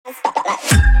Hello,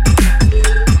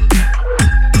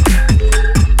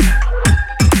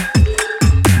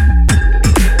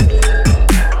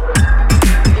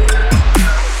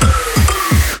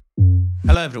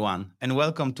 everyone, and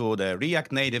welcome to the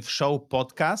React Native Show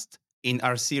podcast in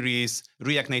our series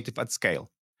React Native at Scale.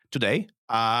 Today,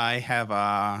 I have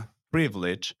a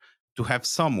privilege to have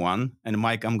someone, and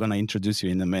Mike, I'm going to introduce you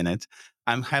in a minute.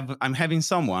 I'm having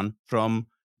someone from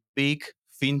big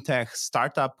fintech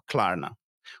startup Klarna.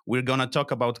 We're going to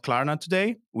talk about Klarna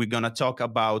today. We're going to talk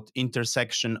about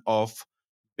intersection of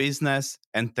business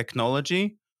and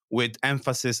technology with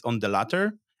emphasis on the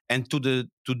latter. And to do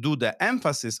the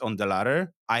emphasis on the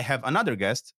latter, I have another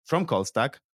guest from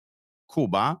Callstack,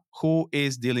 Kuba, who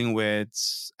is dealing with,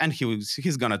 and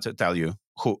he's gonna tell you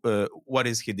what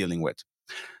is he dealing with.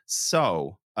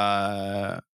 So,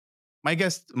 my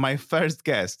first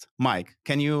guest, Mike,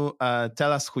 can you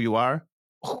tell us who you are,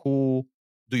 who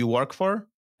do you work for,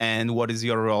 and what is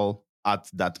your role at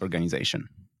that organization?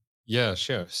 Yeah,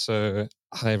 sure. So,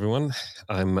 hi everyone.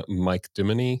 I'm Mike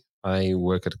Duminy. I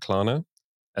work at Klarna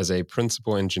as a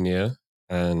principal engineer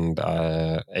and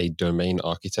a domain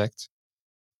architect.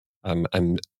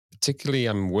 I'm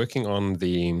working on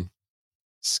the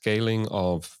scaling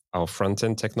of our front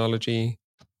end technology,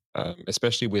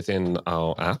 especially within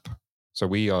our app. So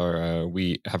we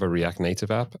have a React Native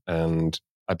app, and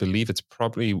I believe it's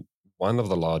probably one of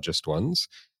the largest ones.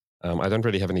 I don't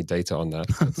really have any data on that,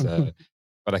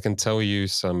 but I can tell you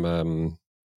some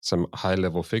high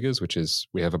level figures, which is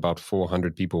we have about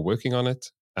 400 people working on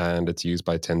it, and it's used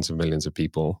by tens of millions of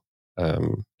people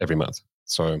every month.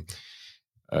 So,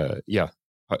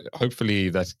 hopefully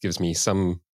that gives me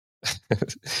some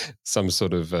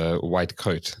sort of white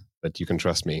coat that you can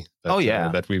trust me.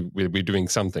 That we're doing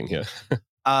something here.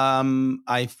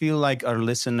 I feel like our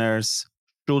listeners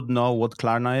should know what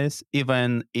Klarna is,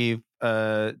 even if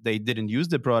they didn't use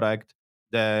the product.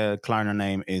 The Klarna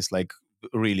name is like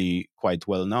really quite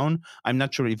well known. I'm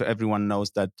not sure if everyone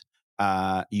knows that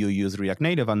you use React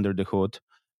Native under the hood,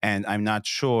 and I'm not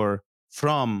sure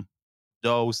from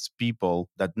those people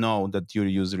that know that you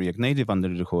use React Native under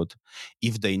the hood,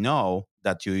 if they know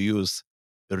that you use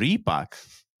Repack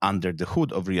under the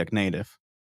hood of React Native.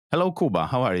 Hello, Kuba.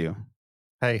 How are you?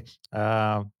 Hey,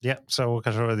 so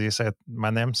Łukasz already said my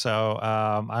name. So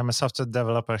I'm a software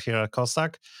developer here at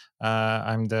Callstack.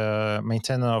 I'm the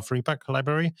maintainer of Repack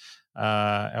library.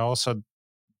 I also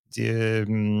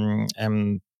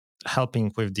am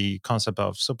helping with the concept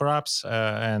of super apps,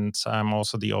 and I'm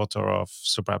also the author of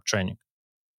super app training.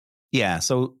 Yeah,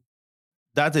 so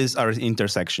that is our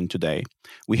intersection today.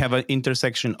 We have an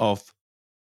intersection of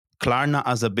Klarna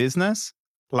as a business,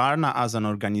 Klarna as an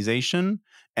organization,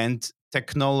 and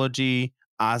technology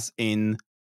as in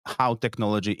how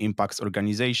technology impacts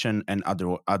organization and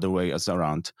other ways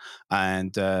around.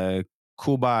 And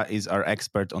Kuba is our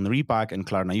expert on Repack, and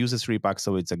Klarna uses Repack,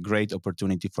 so it's a great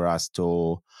opportunity for us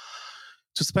to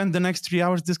spend the next 3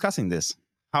 hours discussing this.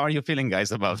 How are you feeling,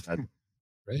 guys, about that?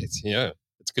 Great, yeah.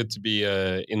 It's good to be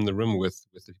in the room with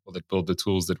the people that build the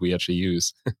tools that we actually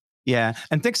use. Yeah,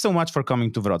 and thanks so much for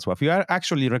coming to Wrocław. We are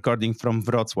actually recording from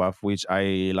Wrocław, which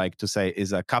I like to say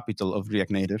is a capital of React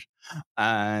Native.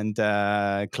 And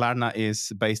Klarna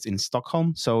is based in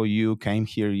Stockholm, so you came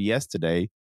here yesterday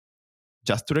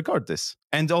just to record this.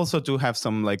 And also to have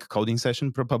some like coding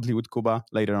session probably with Kuba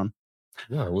later on.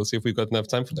 Yeah, we'll see if we've got enough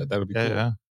time for that. That would be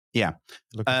cool. Yeah.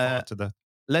 Looking forward to that.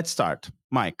 Let's start.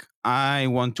 Mike, I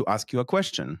want to ask you a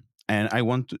question. And I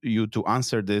want you to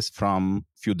answer this from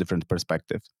a few different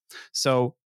perspectives.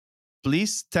 So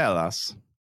please tell us,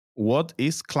 what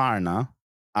is Klarna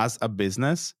as a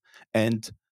business and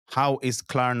how is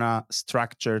Klarna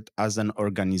structured as an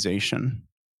organization?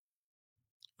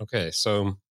 Okay,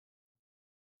 so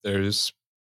there's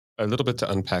a little bit to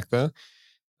unpack there.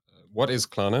 What is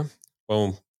Klarna?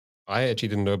 Well, I actually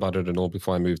didn't know about it at all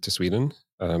before I moved to Sweden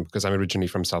because I'm originally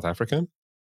from South Africa.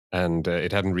 And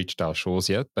it hadn't reached our shores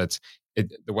yet. But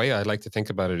the way I like to think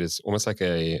about it is almost like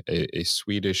a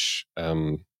Swedish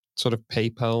sort of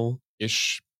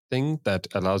PayPal-ish thing that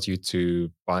allows you to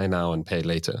buy now and pay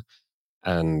later.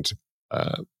 And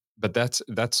but that's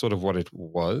sort of what it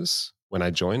was when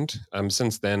I joined.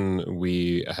 Since then,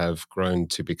 we have grown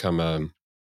to become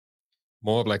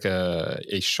more of like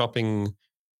a shopping,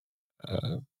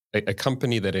 a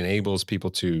company that enables people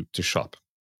to shop,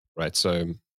 right?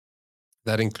 So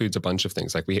that includes a bunch of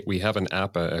things. Like we have an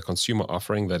app, a consumer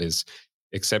offering that is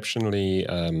exceptionally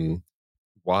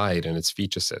wide in its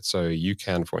feature set. So you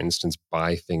can, for instance,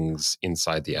 buy things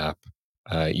inside the app.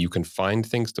 You can find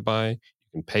things to buy. You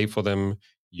can pay for them.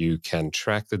 You can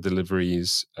track the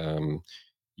deliveries.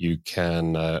 You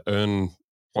can earn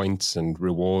points and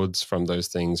rewards from those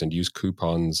things and use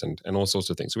coupons and all sorts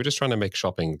of things. So we're just trying to make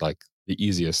shopping like the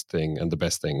easiest thing and the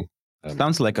best thing.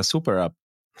 Sounds like a super app.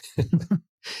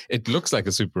 It looks like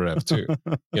a super app too.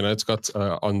 It's got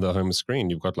on the home screen,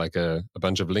 you've got like a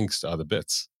bunch of links to other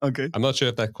bits. Okay. I'm not sure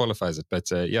if that qualifies it, but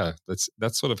yeah,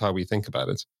 that's sort of how we think about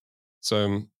it.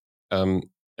 So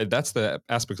that's the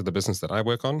aspect of the business that I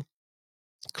work on.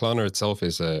 Klarna itself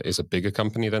is a bigger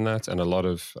company than that, and a lot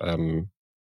of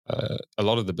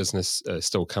the business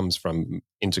still comes from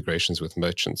integrations with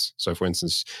merchants. So, for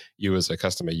instance, you as a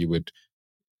customer, you would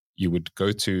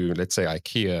go to, let's say,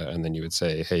 IKEA, and then you would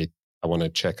say, "Hey, I want to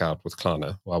check out with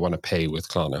Klarna, or I want to pay with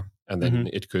Klarna," and then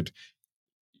it could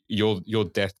your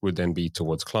debt would then be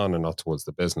towards Klarna, not towards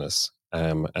the business,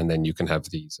 and then you can have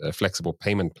these flexible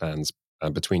payment plans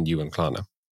between you and Klarna.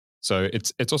 So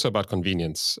it's also about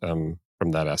convenience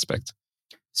from that aspect.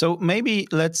 So maybe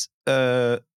let's.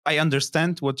 I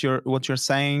understand what you're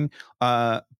saying.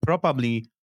 Probably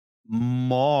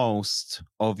most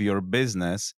of your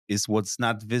business is what's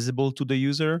not visible to the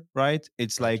user, right?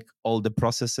 It's Right. like all the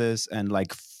processes and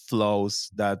like flows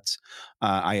that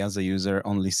I as a user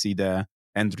only see the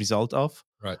end result of.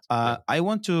 Right. Yeah. I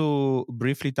want to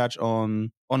briefly touch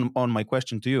on my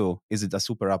question to you: is it a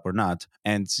super app or not?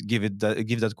 And give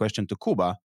that question to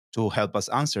Kuba to help us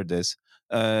answer this.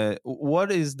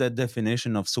 What is the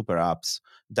definition of super apps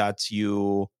that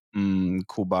you,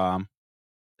 Kuba,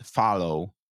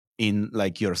 follow in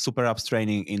like your super apps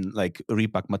training in like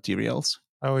repack materials?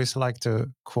 I always like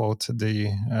to quote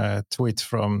the tweet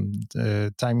from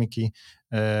Taimiki,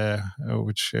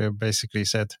 which basically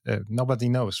said, nobody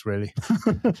knows really.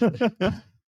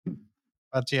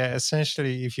 But yeah,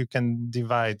 essentially, if you can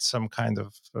divide some kind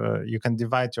of, you can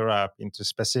divide your app into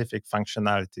specific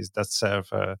functionalities that serve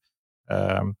a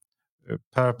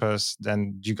purpose,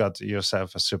 then you got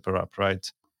yourself a super app,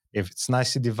 right? If it's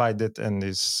nicely divided and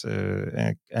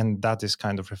and that is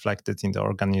kind of reflected in the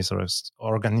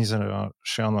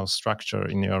organizational structure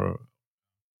in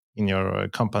your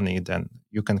company, then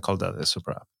you can call that a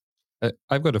super app.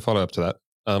 I've got a follow up to that.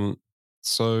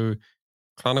 So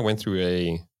Klarna went through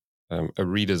a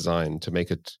redesign to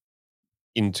make it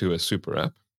into a super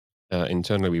app.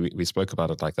 Internally, we spoke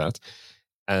about it like that,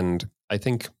 and I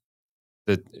think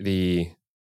that the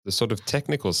sort of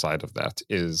technical side of that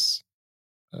is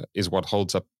what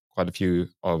holds up quite a few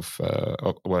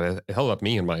well, it held up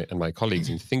me and my colleagues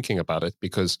in thinking about it,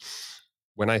 because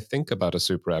when I think about a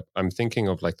super app, I'm thinking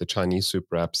of like the Chinese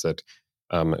super apps that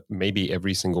maybe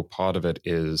every single part of it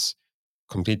is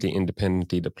completely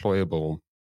independently deployable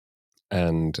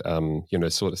and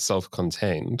sort of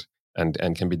self-contained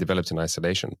and can be developed in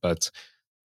isolation. But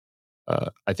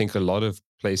I think a lot of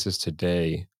places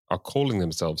today are calling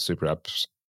themselves super apps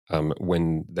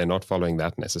when they're not following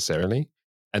that necessarily.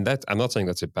 And that, I'm not saying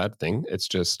that's a bad thing. It's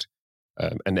just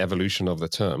an evolution of the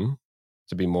term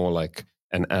to be more like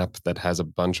an app that has a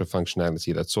bunch of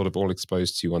functionality that's sort of all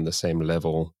exposed to you on the same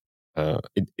level.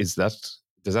 Does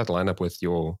that line up with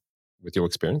your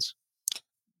experience?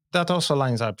 That also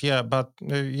lines up, yeah. But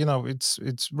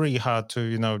it's really hard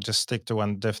to just stick to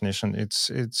one definition.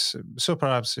 It's super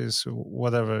apps is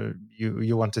whatever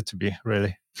you want it to be,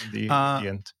 really. In the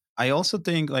end, I also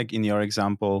think, like in your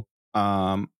example,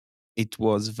 it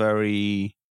was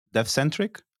very dev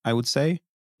centric. I would say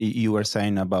you were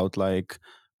saying about like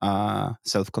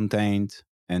self-contained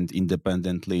and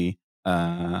independently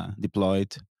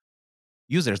deployed.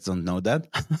 Users don't know that.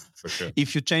 For sure.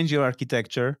 If you change your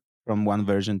architecture from one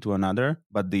version to another,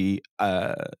 but the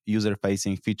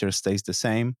user-facing feature stays the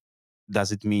same,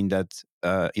 does it mean that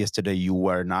yesterday you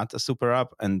were not a super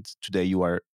app and today you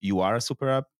are a super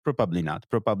app? Probably not.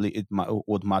 Probably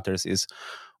what matters is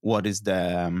what is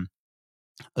the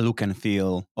look and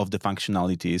feel of the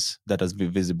functionalities that is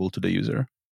visible to the user.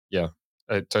 Yeah,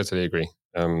 I totally agree.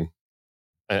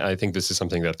 I think this is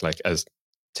something that, like, as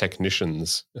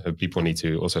technicians, people need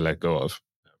to also let go of.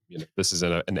 This is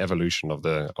an evolution of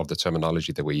the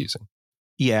terminology that we're using.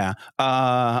 Yeah.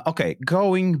 Okay.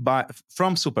 Going back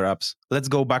from super apps, let's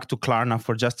go back to Klarna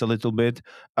for just a little bit.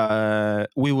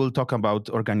 We will talk about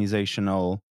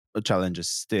organizational challenges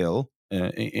still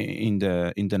in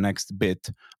the next bit.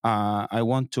 I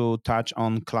want to touch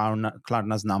on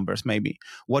Klarna's numbers. Maybe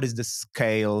what is the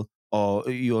scale? Or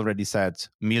you already said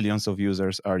millions of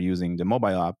users are using the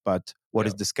mobile app, but what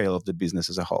is the scale of the business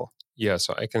as a whole? Yeah.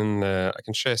 So I can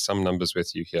share some numbers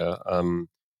with you here.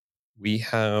 We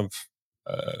have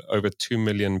over 2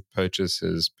 million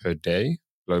purchases per day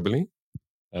globally.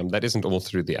 That isn't all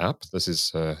through the app. This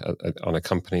is on a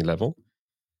company level.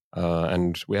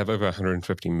 And we have over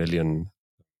 150 million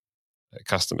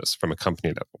customers from a company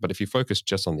level. But if you focus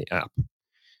just on the app,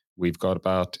 We've got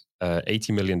about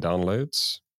 80 million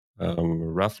downloads,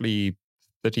 roughly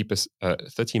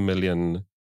 30 million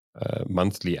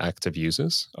monthly active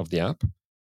users of the app,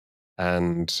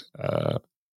 and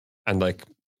like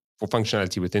for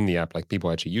functionality within the app, like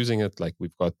people actually using it, like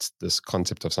we've got this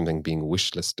concept of something being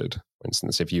wish listed. For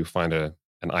instance, if you find an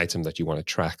item that you want to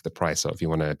track the price of, you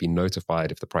want to be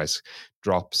notified if the price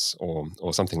drops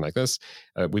or something like this,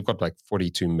 we've got like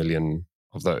 42 million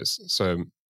of those. So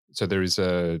there's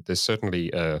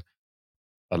certainly a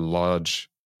large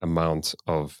amount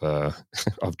of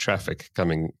of traffic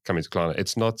coming to Klarna.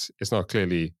 It's not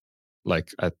clearly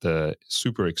like at the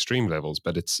super extreme levels,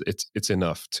 but it's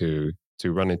enough to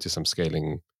run into some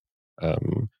scaling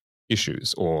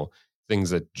issues or things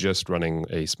that just running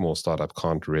a small startup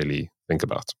can't really think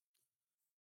about.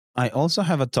 I also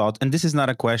have a thought, and this is not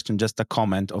a question, just a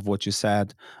comment of what you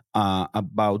said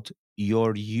about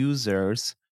your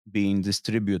users being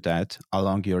distributed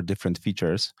along your different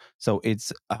features. So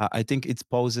it's, I think it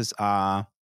poses a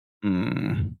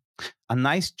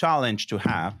nice challenge to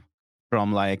have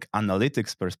from like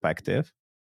analytics perspective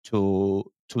to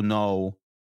know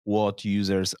what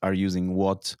users are using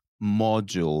what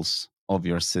modules of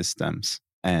your systems,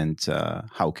 and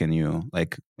how can you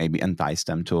like maybe entice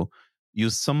them to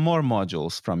use some more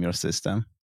modules from your system.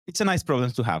 It's a nice problem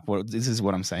to have. Well, this is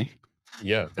what I'm saying.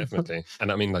 Yeah, definitely.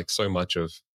 And I mean, like so much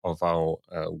of our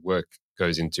work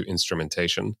goes into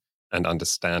instrumentation and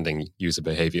understanding user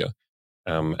behavior.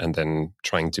 And then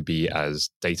trying to be as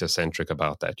data centric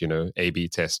about that, A/B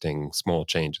testing small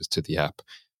changes to the app,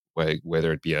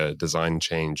 whether it be a design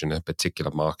change in a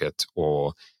particular market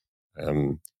or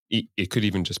it could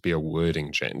even just be a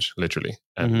wording change, literally.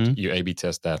 And you A/B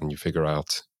test that and you figure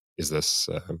out, is this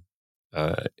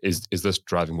is this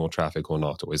driving more traffic or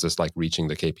not, or is this like reaching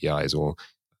the KPIs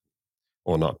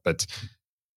or not? But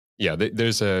yeah,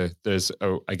 there's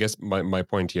I guess my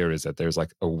point here is that there's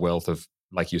like a wealth of,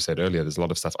 like you said earlier, there's a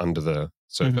lot of stuff under the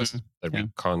surface that we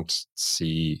can't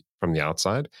see from the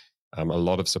outside. A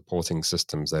lot of supporting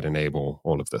systems that enable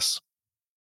all of this.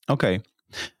 Okay.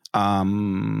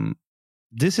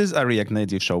 This is a React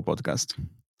Native show podcast.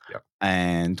 Yeah.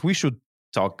 And we should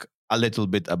talk a little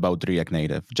bit about React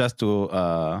Native just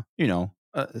to,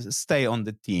 stay on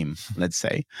the theme, let's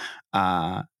say.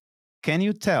 Can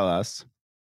you tell us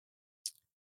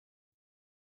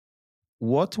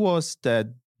what was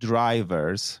the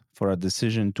drivers for a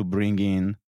decision to bring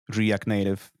in React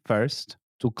Native first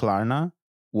to Klarna?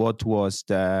 What was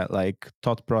the like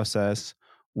thought process?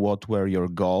 What were your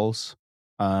goals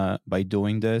by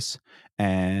doing this?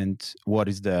 And what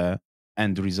is the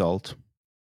end result?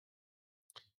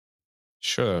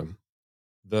 Sure.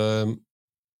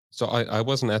 So I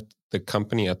wasn't at the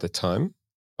company at the time,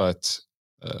 but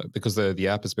because the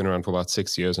app has been around for about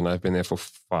 6 years and I've been there for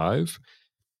 5,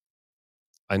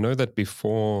 I know that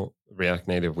before React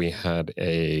Native, we had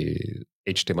a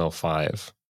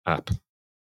HTML5 app.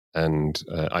 And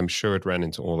I'm sure it ran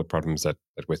into all the problems that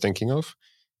we're thinking of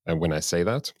when I say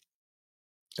that.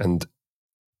 And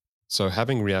so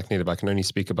having React Native, I can only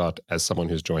speak about as someone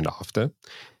who's joined after,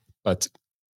 but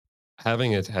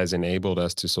having it has enabled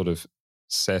us to sort of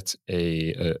set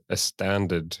a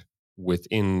standard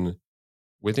within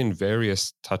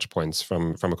various touch points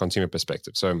from a consumer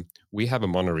perspective. So we have a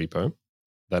monorepo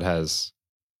that has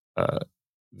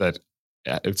that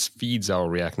it feeds our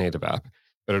React Native app,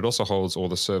 but it also holds all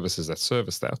the services that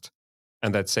service that.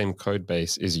 And that same code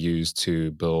base is used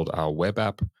to build our web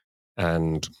app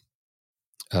and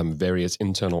various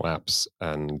internal apps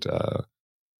and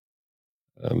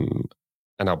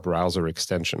our browser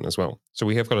extension as well. So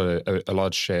we have got a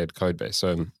large shared code base.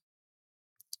 So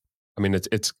I mean,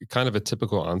 it's kind of a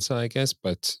typical answer, I guess,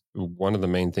 but one of the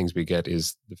main things we get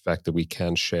is the fact that we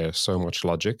can share so much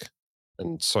logic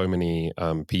and so many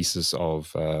pieces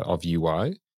of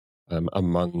UI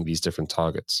among these different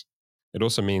targets. It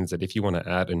also means that if you want to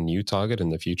add a new target in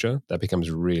the future, that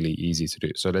becomes really easy to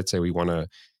do. So let's say we want to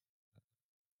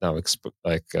now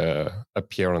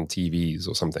appear on TVs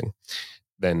or something,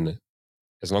 then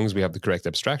as long as we have the correct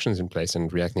abstractions in place,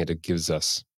 and React Native gives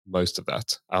us most of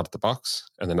that out of the box,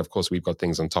 and then of course we've got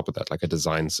things on top of that like a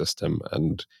design system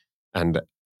and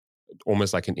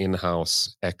almost like an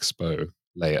in-house expo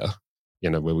layer,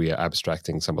 where we are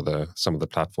abstracting some of the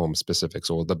platform specifics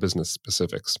or the business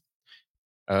specifics.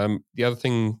 The other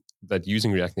thing that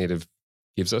using React Native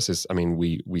gives us is, I mean,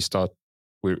 we're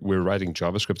writing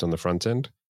JavaScript on the front end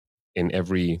in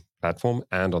every platform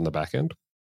and on the back end.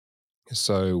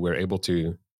 So we're able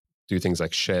to do things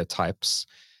like share types,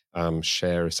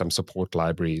 share some support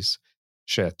libraries,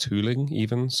 share tooling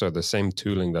even. So the same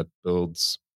tooling that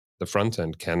builds the front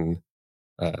end can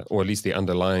or at least the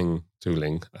underlying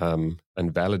tooling, and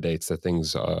validates that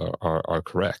things are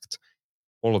correct.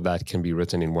 All of that can be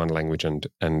written in one language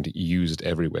and used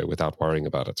everywhere without worrying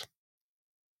about it.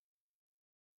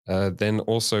 Then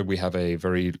also we have a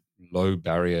very low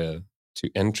barrier to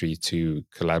entry to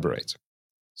collaborate.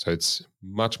 So it's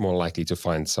much more likely to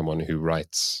find someone who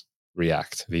writes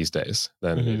React these days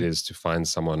than it is to find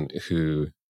someone who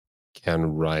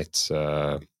can write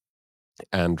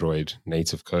Android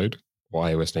native code or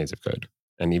iOS native code.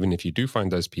 And even if you do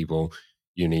find those people,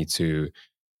 you need to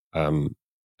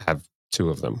have two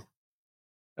of them.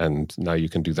 And now you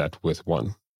can do that with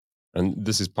one. And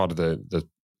this is part of the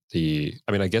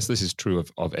I mean, I guess this is true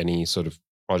of any sort of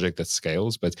project that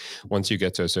scales, but once you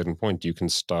get to a certain point, you can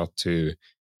start to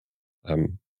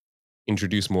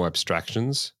introduce more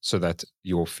abstractions so that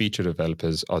your feature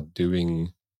developers are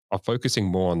focusing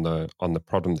more on the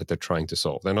problem that they're trying to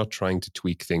solve. They're not trying to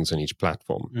tweak things on each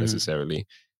platform necessarily.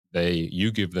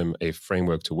 You give them a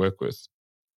framework to work with,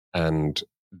 and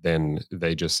then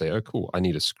they just say, oh, cool, I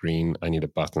need a screen, I need a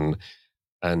button.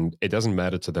 And it doesn't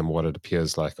matter to them what it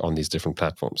appears like on these different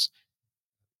platforms.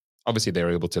 Obviously, they're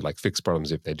able to like fix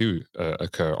problems if they do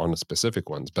occur on specific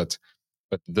ones. But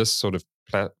this sort of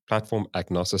platform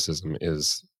agnosticism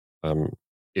is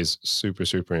super,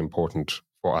 super important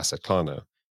for us at Klarna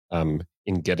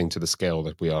in getting to the scale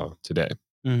that we are today.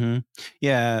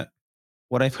 Yeah.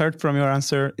 What I've heard from your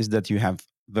answer is that you have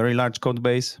very large code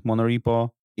base, monorepo.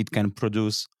 It can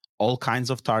produce all kinds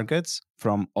of targets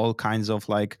from all kinds of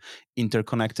like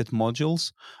interconnected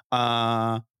modules.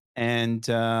 And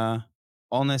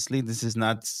honestly, this is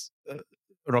not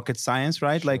rocket science,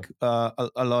 right? Sure. Like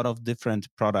a lot of different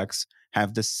products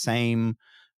have the same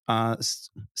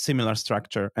similar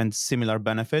structure and similar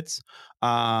benefits.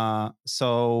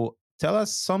 So tell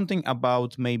us something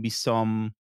about maybe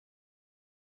some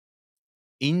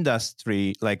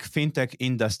industry, like fintech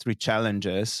industry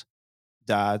challenges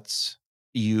that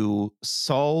you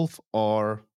solve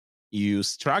or you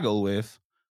struggle with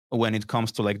when it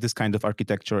comes to like this kind of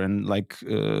architecture and like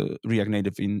React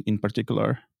Native in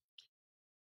particular.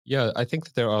 Yeah, I think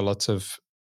that there are lots of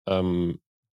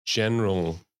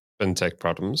general fintech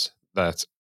problems that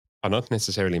are not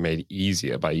necessarily made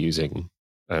easier by using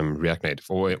React Native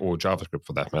or JavaScript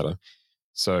for that matter.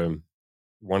 So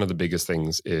one of the biggest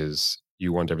things is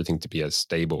you want everything to be as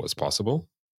stable as possible,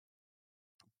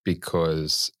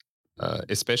 because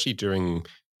especially during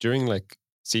like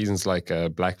seasons like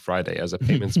Black Friday as a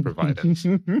payments provider,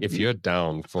 if you're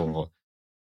down for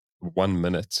 1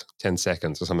 minute, 10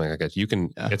 seconds or something like that, you can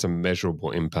get a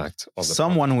measurable impact of the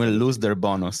someone will lose their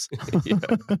bonus.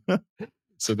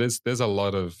 So there's a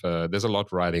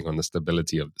lot riding on the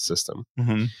stability of the system.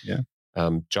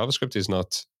 JavaScript is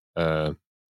not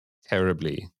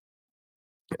terribly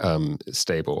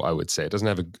stable, I would say. It doesn't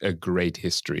have a great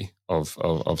history of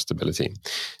stability.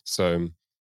 So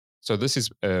this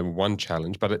is one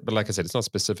challenge, but like I said, it's not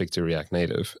specific to React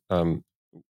Native.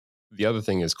 The other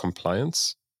thing is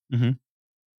compliance.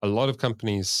 A lot of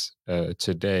companies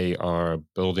today are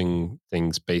building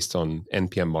things based on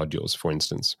NPM modules, for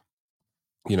instance.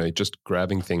 Just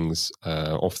grabbing things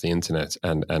off the internet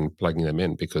and plugging them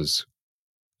in, because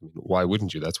why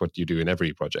wouldn't you? That's what you do in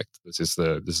every project. This is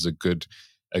a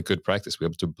good practice. We're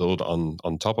able to build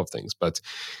on top of things. But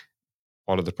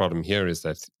part of the problem here is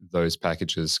that those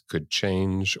packages could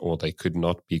change, or they could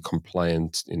not be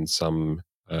compliant in some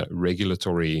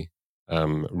regulatory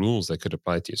rules that could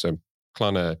apply to you. So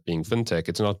Klarna being fintech,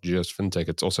 it's not just fintech,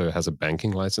 it also has a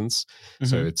banking license.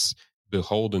 So it's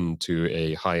beholden to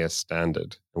a higher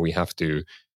standard. And we have to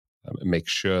make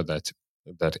sure that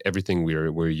everything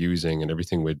we're using and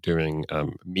everything we're doing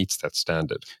meets that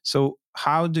standard. So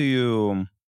how do you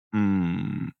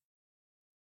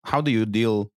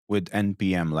deal with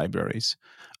NPM libraries?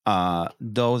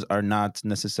 Those are not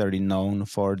necessarily known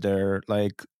for their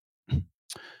like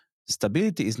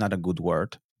stability is not a good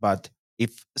word, but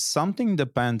if something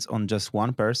depends on just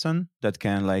one person that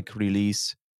can like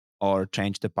release or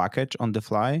change the package on the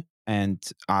fly and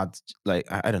add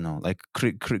like I don't know, like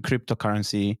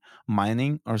cryptocurrency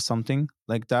mining or something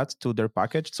like that to their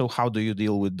package. So how do you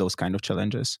deal with those kind of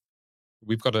challenges?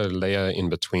 We've got a layer in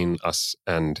between us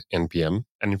and NPM,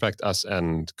 and in fact, us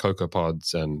and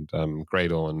CocoaPods and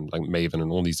Gradle and like Maven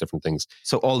and all these different things.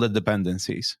 So all the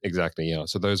dependencies. Exactly, yeah.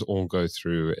 So those all go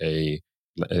through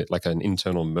like an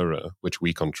internal mirror which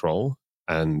we control,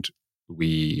 and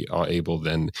we are able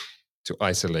then to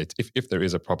isolate if there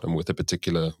is a problem with a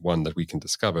particular one that we can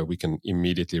discover. We can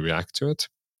immediately react to it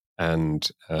and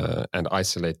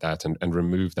isolate that and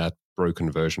remove that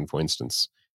broken version, for instance,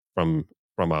 from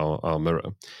our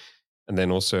mirror. And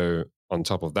then also on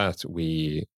top of that,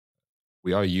 we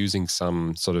are using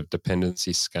some sort of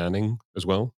dependency scanning as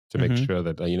well to make Mhm. sure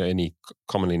that any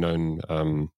commonly known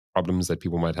problems that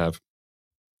people might have,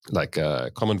 like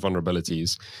common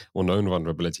vulnerabilities or known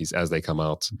vulnerabilities as they come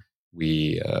out,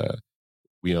 we are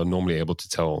normally able to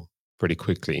tell pretty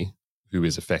quickly who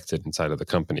is affected inside of the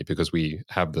company, because we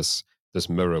have this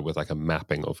mirror with like a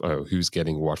mapping of who's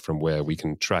getting what from where. We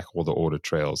can track all the audit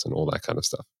trails and all that kind of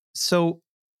stuff. So,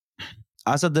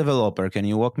 as a developer, can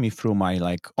you walk me through my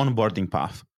like onboarding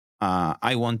path?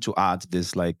 I want to add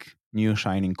this like new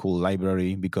shining cool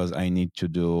library because I need to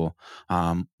do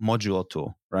module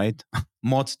 2, right?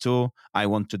 Mod 2, I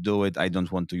want to do it. I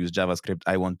don't want to use JavaScript.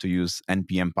 I want to use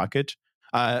npm package.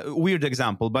 Weird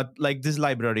example, but like this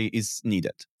library is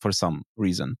needed for some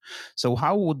reason. So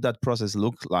how would that process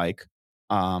look like?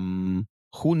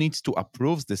 Who needs to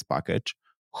approve this package?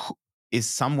 Is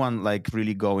someone like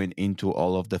really going into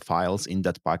all of the files in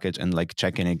that package and like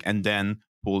checking it and then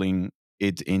pulling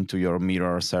it into your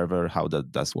mirror server? How that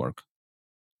does work?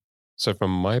 So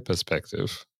from my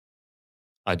perspective,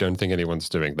 I don't think anyone's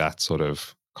doing that sort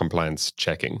of compliance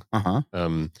checking. Uh-huh.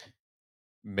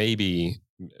 Maybe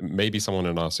someone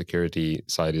on our security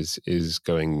side is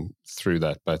going through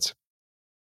that, but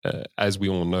as we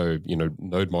all know,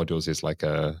 node modules is like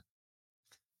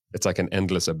it's like an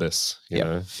endless abyss.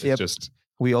 It's Yep. just,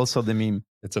 We also the meme.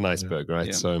 it's an iceberg, right?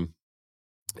 Yeah. So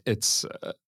it's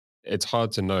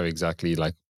hard to know exactly,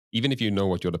 like, even if you know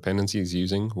what your dependency is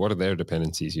using, what are their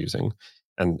dependencies using,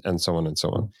 and so on and so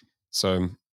on. So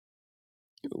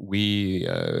we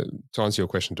to answer your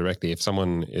question directly, if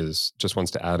someone just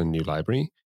wants to add a new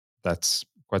library, that's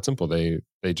quite simple. They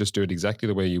just do it exactly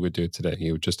the way you would do it today.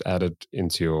 You would just add it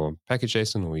into your package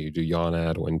JSON, or you do yarn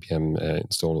add or npm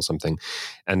install or something,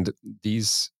 and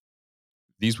these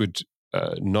would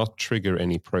not trigger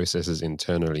any processes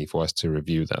internally for us to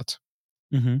review that.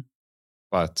 Mm-hmm.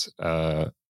 But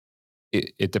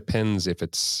it depends if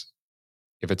it's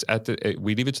at the,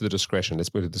 we leave it to the discretion. Let's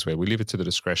put it this way: we leave it to the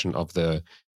discretion of the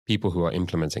people who are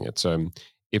implementing it. So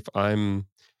if I'm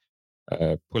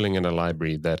pulling in a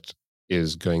library that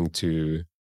is going to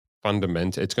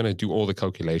it's going to do all the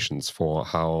calculations for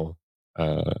how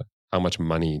much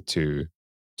money to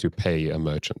pay a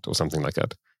merchant or something like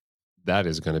that, that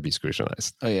is going to be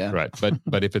scrutinized. Oh yeah. Right.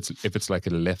 But if it's like a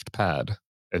left pad,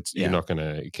 you're not going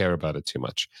to care about it too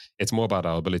much. It's more about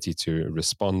our ability to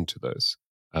respond to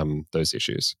those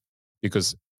issues,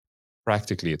 because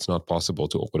practically it's not possible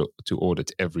to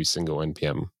audit every single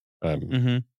npm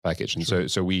Mm-hmm. package,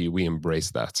 and so we embrace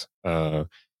that, or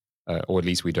at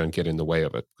least we don't get in the way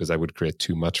of it, because that would create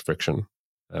too much friction,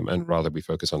 and rather we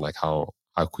focus on like how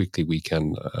quickly we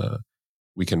can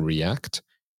react,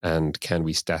 and can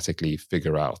we statically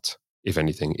figure out if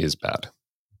anything is bad.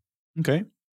 Okay.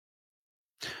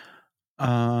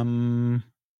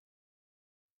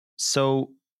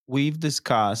 So we've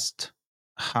discussed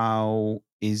how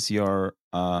is your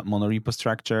monorepo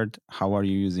structured, how are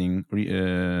you using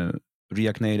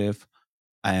React Native,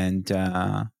 and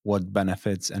what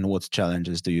benefits and what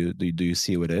challenges do you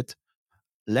see with it.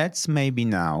 Let's maybe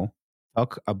now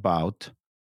talk about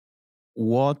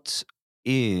what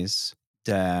is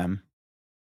the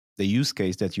use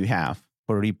case that you have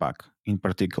for Repack in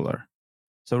particular.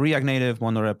 So React Native,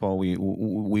 monorepo,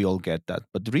 we all get that,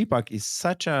 but Repack is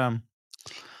such a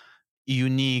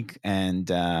unique and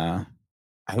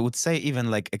I would say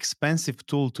even like expensive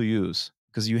tool to use,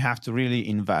 because you have to really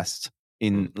invest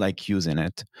in like using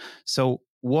it. So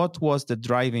what was the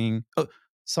driving? Oh,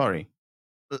 sorry,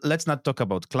 let's not talk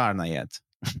about Klarna yet.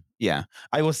 Yeah,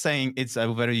 I was saying it's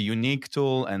a very unique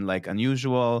tool and like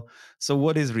unusual. So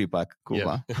what is Repack,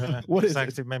 Kuba? What is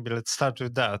exactly. it? Maybe let's start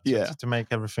with that Yeah. to make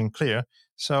everything clear.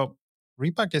 So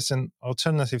Repack is an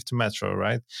alternative to Metro,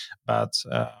 right? But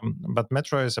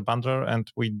Metro is a bundler,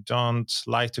 and we don't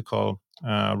like to call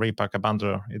Repack a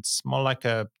bundler. It's more like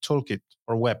a toolkit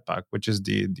for Webpack, which is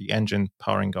the engine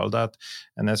powering all that.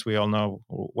 And as we all know,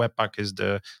 Webpack is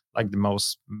the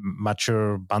most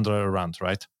mature bundler around,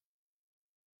 right?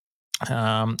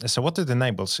 So what it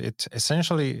enables, it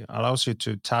essentially allows you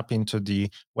to tap into the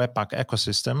Webpack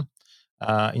ecosystem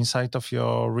inside of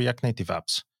your React Native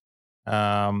apps.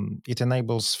 It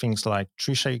enables things like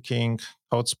tree shaking,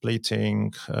 code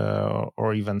splitting,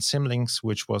 or even symlinks,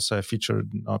 which was a feature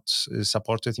not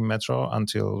supported in Metro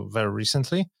until very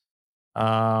recently.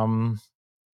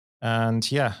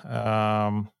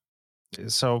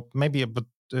 So maybe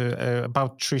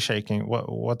about tree shaking,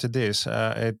 what it is.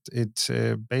 It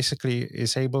basically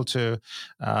is able to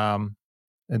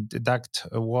deduct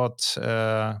what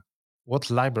what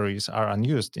libraries are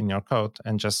unused in your code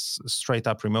and just straight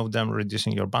up remove them,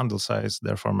 reducing your bundle size,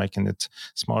 therefore making it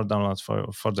small download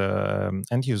for the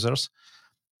end users.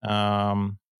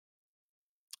 But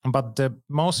the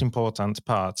most important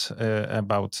part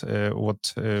about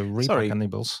what Repack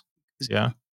enables,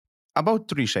 about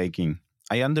tree shaking.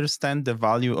 I understand the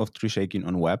value of tree shaking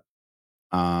on web,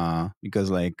 because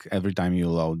like every time you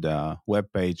load the web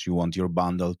page, you want your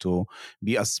bundle to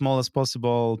be as small as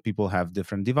possible. People have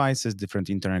different devices, different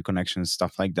internet connections,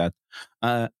 stuff like that.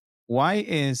 Why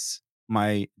is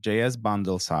my JS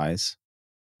bundle size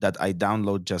that I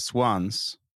download just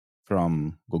once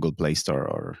from Google Play Store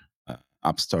or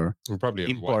App Store probably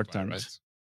important? Wi-Fi, right?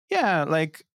 Yeah,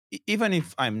 like even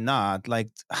if I'm not,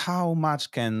 like how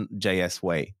much can JS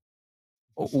weigh?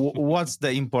 What's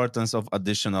the importance of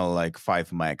additional like 5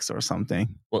 megs or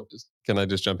something? Well, can I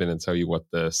just jump in and tell you what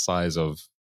the size of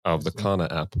the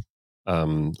Klarna app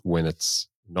when it's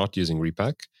not using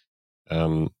Repack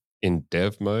in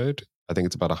dev mode? I think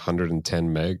it's about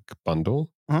 110 meg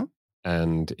bundle,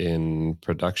 and in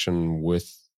production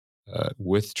with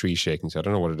tree shaking. So I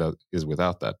don't know what it is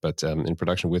without that, but in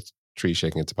production with tree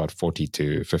shaking, it's about 40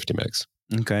 to 50 megs.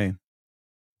 Okay.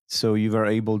 So you were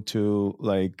able to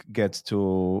like get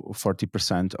to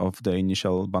 40% of the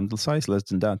initial bundle size, less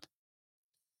than that.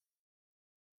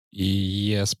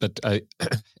 Yes, but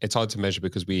it's hard to measure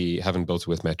because we haven't built it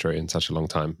with Metro in such a long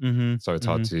time. So it's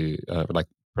hard to like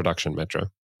production Metro,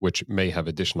 which may have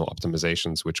additional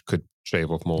optimizations which could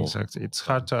shave off more. Exactly. It's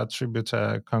hard to attribute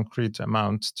a concrete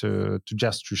amount to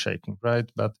just tree shaking,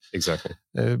 right? But exactly.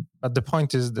 But the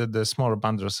point is that the smaller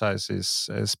bundle size is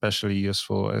especially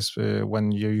useful as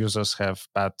when your users have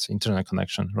bad internet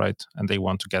connection, right? And they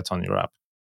want to get on your app.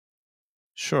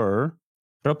 Sure.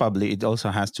 Probably it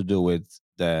also has to do with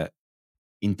the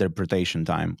interpretation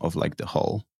time of like the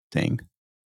whole thing.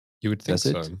 You would think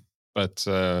so. But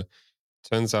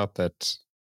turns out that,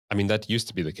 I mean, that used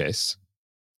to be the case.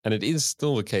 And it is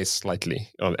still the case slightly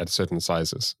at certain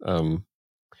sizes.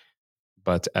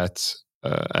 But at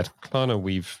Klarna,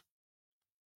 we've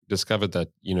discovered that,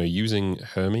 using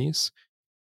Hermes,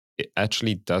 it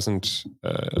actually doesn't,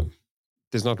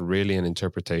 there's not really an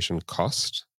interpretation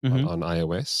cost on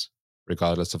iOS,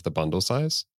 regardless of the bundle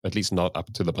size, at least not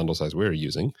up to the bundle size we're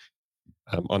using.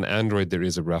 On Android, there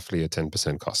is roughly a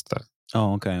 10% cost there.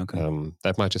 Oh, okay.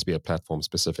 That might just be a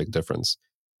platform-specific difference.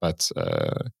 But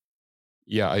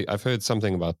yeah, I've heard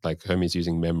something about like Hermes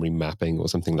using memory mapping or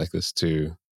something like this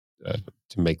to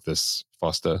make this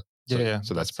faster.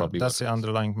 So that's probably that's the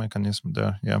underlying mechanism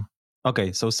there. Yeah.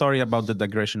 Okay, so sorry about the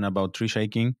digression about tree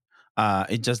shaking.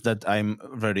 It's just that I'm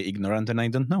very ignorant and I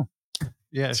don't know.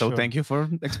 Yeah. So thank you for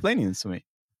explaining it to me.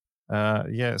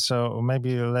 Yeah. So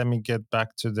maybe let me get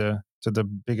back to the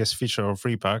biggest feature of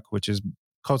Repack, which is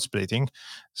code splitting.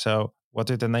 So what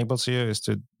it enables you is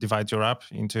to divide your app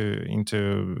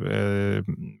into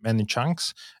many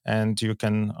chunks, and you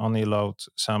can only load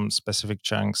some specific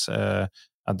chunks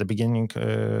at the beginning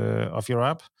of your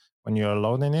app when you are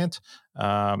loading it.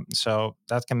 So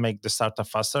that can make the startup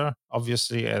faster.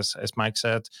 Obviously, as Mike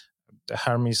said, the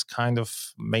Hermes kind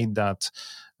of made that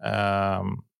a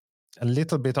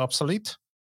little bit obsolete,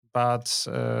 but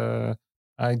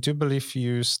I do believe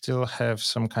you still have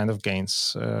some kind of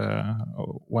gains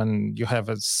when you have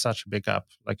such a big app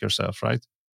like yourself, right?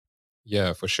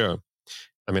 Yeah, for sure.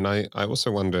 I mean, I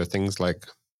also wonder things like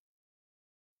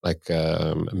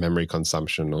memory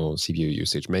consumption or CPU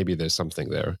usage. Maybe there's something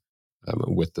there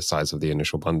with the size of the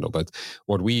initial bundle. But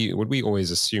what we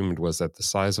always assumed was that the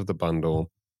size of the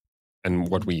bundle, and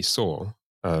what we saw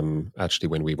actually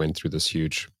when we went through this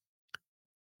huge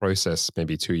process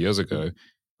maybe 2 years ago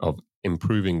of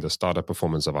improving the startup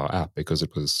performance of our app, because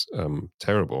it was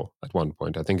terrible at one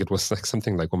point. I think it was like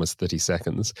something like almost 30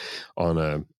 seconds on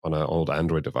an old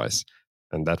Android device.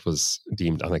 And that was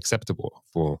deemed unacceptable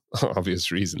for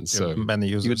obvious reasons. So many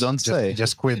users you don't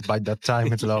just quit by that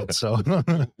time it loads. So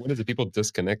when did the people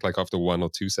disconnect, like after 1 or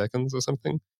 2 seconds or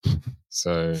something?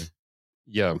 So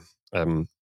yeah,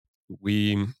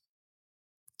 we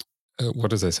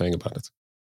what was I saying about it?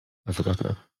 I forgot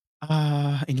now.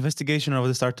 Investigation of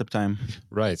the startup time.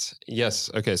 Right.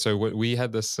 Yes. Okay. So we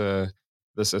had this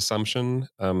this assumption,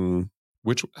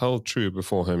 which held true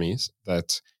before Hermes,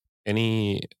 that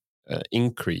any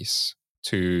increase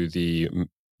to the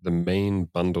main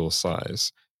bundle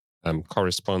size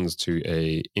corresponds to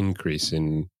a increase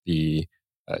in the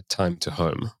time to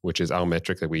home, which is our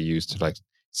metric that we use to like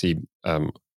see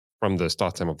from the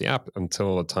start time of the app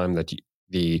until the time that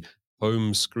the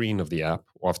home screen of the app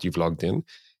after you've logged in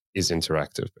is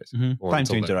interactive, basically. Time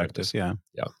to interactive, yeah.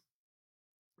 Yeah.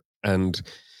 And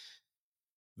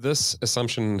this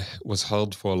assumption was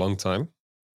held for a long time.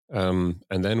 And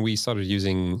then we started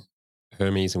using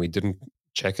Hermes and we didn't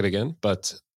check it again,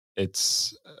 but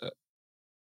it's,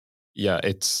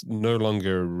 it's no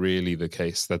longer really the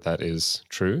case that is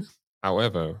true.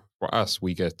 However, for us,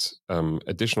 we get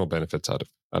additional benefits out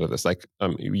of this. Like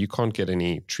you can't get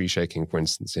any tree shaking, for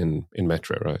instance, in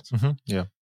Metro, right? Mm-hmm. Yeah.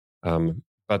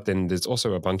 But then there's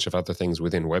also a bunch of other things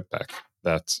within Webpack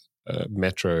that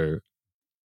Metro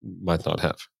might not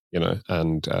have,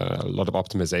 and a lot of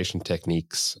optimization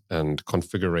techniques and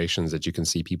configurations that you can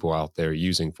see people out there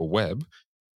using for web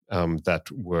that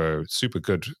were super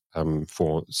good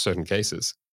for certain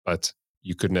cases, but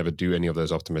you could never do any of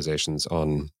those optimizations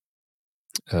on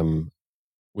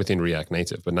within React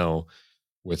Native. But now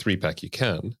with Repack, you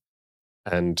can.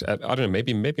 And I don't know,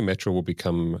 maybe Metro will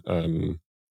become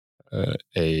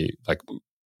a like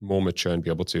more mature and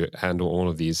be able to handle all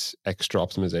of these extra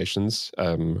optimizations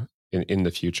in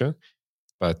the future.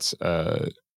 But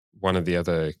one of the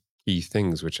other key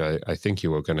things, which I think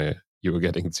you were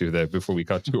getting to there before we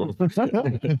got you off,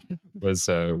 was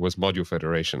module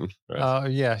federation. Right?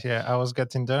 Yeah, I was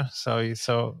getting there. To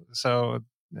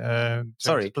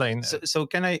Sorry. explain. So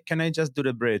can I just do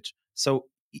the bridge? So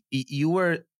you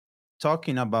were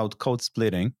talking about code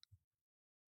splitting,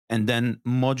 and then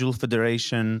module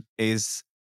federation is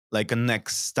like a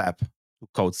next step to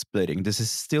code splitting. This is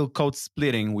still code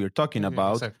splitting we're talking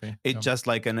about. Exactly. It's just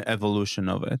like an evolution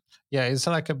of it. Yeah, it's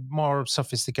like a more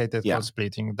sophisticated code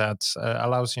splitting that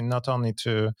allows you not only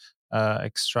to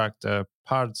extract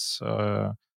parts,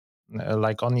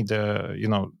 like only the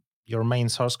your main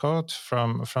source code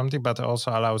from the, but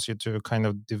also allows you to kind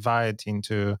of divide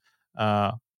into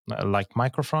like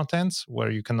micro front ends where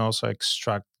you can also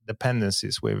extract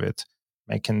dependencies with it,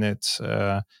 making it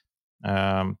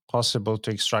possible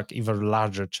to extract even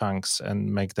larger chunks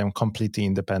and make them completely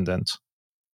independent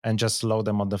and just load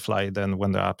them on the fly then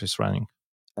when the app is running.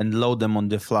 And load them on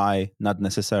the fly, not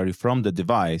necessarily from the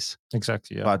device.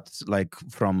 Exactly, yeah. But like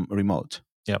from remote.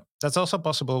 Yeah, that's also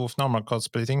possible with normal code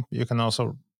splitting. You can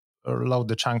also load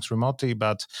the chunks remotely,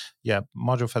 but yeah,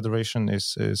 module federation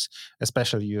is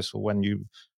especially useful when you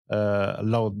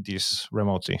load this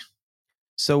remotely.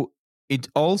 So it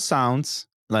all sounds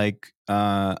like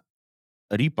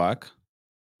Repack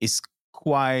is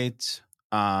quite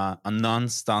a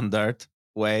non-standard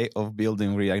way of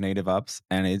building React Native apps,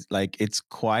 and it's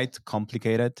quite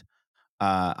complicated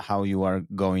how you are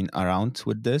going around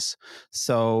with this.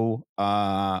 So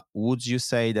would you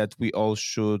say that we all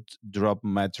should drop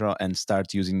Metro and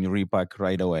start using Repack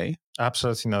right away?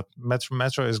 Absolutely not.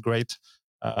 Metro is great.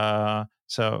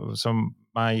 So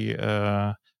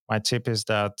my tip is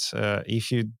that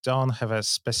if you don't have a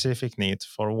specific need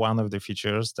for one of the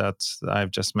features that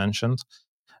I've just mentioned,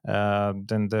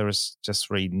 then there is just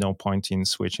really no point in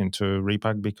switching to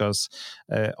Repack, because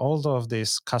all of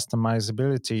this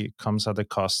customizability comes at the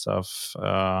cost of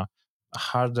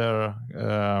harder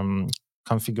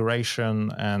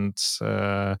configuration and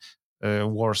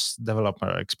worse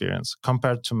developer experience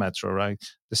compared to Metro, right?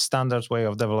 The standard way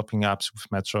of developing apps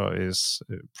with Metro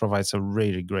provides a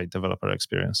really great developer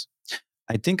experience.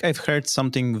 I think I've heard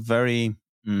something very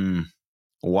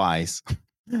wise.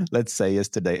 Let's say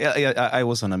yesterday. I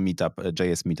was on a meetup, a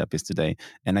JS meetup yesterday,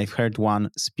 and I've heard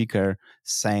one speaker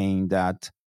saying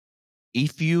that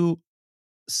if you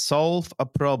solve a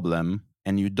problem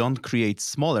and you don't create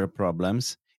smaller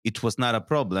problems, it was not a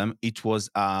problem. It was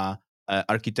a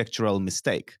architectural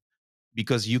mistake,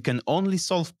 because you can only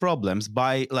solve problems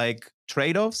by like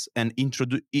trade-offs and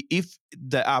introduce. If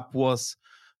the app was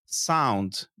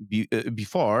sound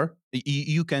before,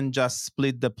 you can just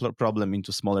split the problem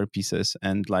into smaller pieces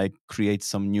and like create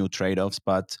some new trade-offs,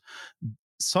 but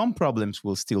some problems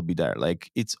will still be there.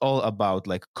 Like it's all about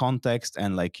like context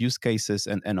and like use cases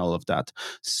and all of that.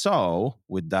 So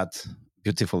with that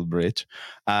beautiful bridge,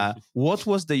 what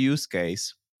was the use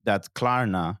case that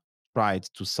Klarna tried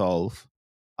to solve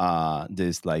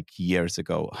this like years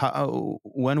ago?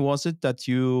 When was it that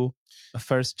you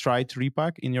first tried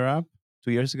Repack in your app?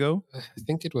 2 years ago? I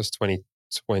think it was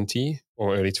 2020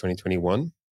 or early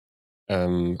 2021.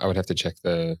 I would have to check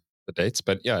the dates,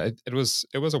 but yeah, it was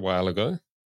a while ago.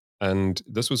 And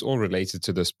this was all related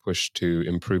to this push to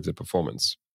improve the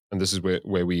performance. And this is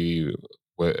where we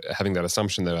were having that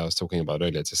assumption that I was talking about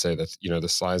earlier, to say that, the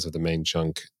size of the main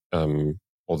chunk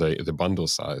or the bundle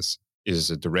size is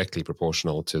directly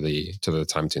proportional to the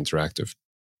time to interactive.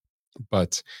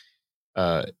 But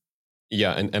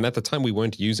yeah, and at the time we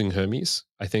weren't using Hermes,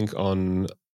 I think, on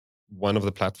one of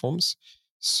the platforms.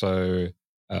 So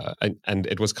and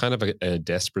it was kind of a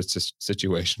desperate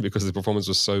situation because the performance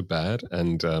was so bad,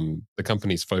 and the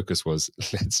company's focus was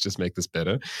let's just make this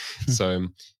better. So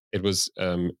it was.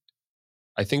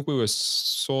 I think we were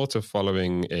sort of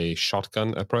following a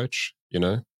shotgun approach,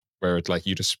 where it's like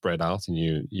you just spread out and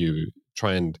you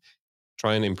try and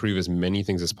improve as many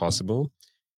things as possible,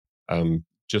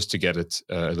 just to get it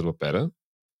a little better.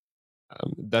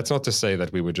 That's not to say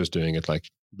that we were just doing it like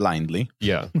blindly.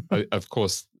 Yeah, of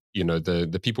course,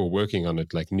 the people working on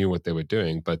it like knew what they were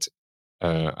doing, but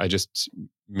I just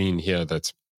mean here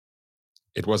that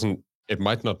it wasn't. It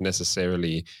might not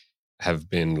necessarily have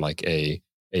been like a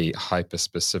hyper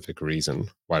specific reason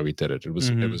why we did it. It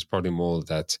was probably more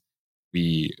that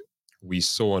we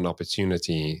saw an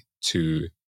opportunity to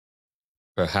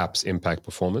perhaps impact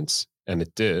performance, and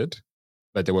it did,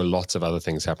 but there were lots of other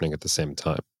things happening at the same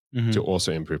time to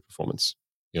also improve performance.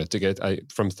 To get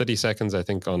from 30 seconds, I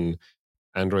think on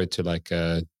Android to like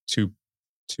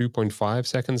 2.5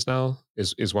 seconds now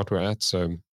is what we're at.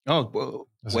 So well,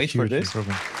 wait for this.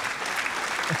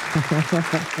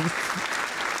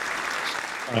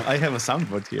 I have a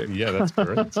soundboard here. Yeah, that's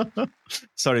great.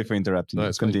 Sorry for interrupting. No,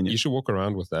 you. Continue. You should walk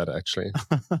around with that, actually.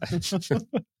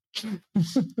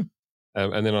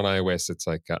 And then on iOS, it's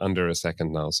like under a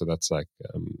second now. So that's like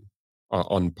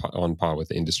on par with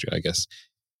the industry, I guess.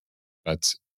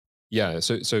 But yeah,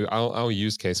 so our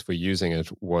use case for using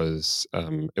it was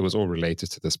it was all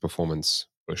related to this performance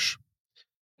push,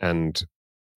 and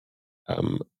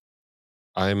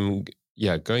I'm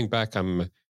going back.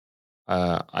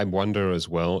 I wonder as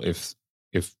well if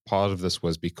part of this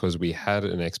was because we had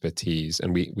an expertise,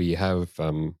 and we have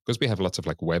because we have lots of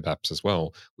like web apps as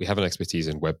well. We have an expertise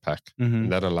in Webpack, and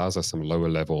that allows us some lower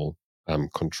level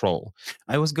control.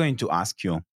 I was going to ask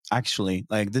you actually,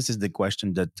 like this is the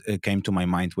question that came to my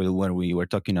mind where we were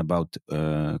talking about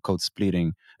code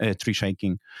splitting, tree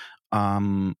shaking.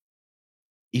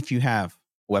 If you have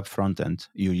web frontend,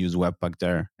 you use Webpack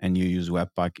there, and you use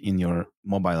Webpack in your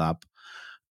mobile app.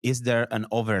 Is there an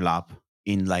overlap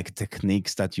in like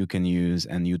techniques that you can use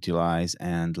and utilize,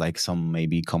 and like some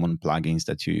maybe common plugins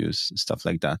that you use, stuff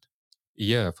like that?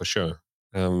 Yeah, for sure.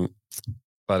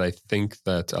 But I think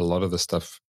that a lot of the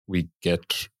stuff we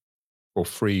get for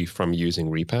free from using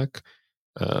Repack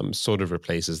sort of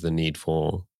replaces the need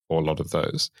for a lot of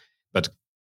those. But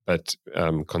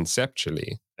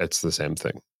conceptually, it's the same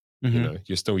thing.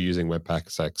 You're still using Webpack.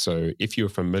 It's like, so if you're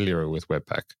familiar with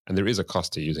Webpack, and there is a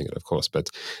cost to using it, of course, but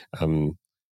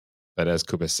as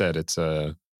Kuba said, it's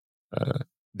it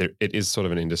is sort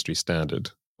of an industry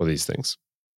standard for these things.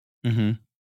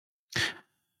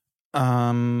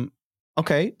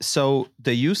 Okay, so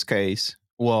the use case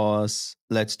was,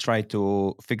 let's try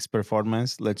to fix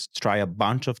performance. Let's try a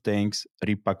bunch of things.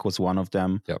 Repack was one of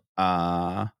them. Yep.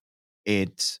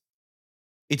 It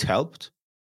helped.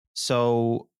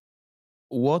 So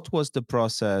what was the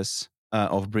process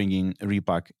of bringing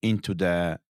Repack into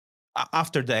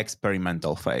after the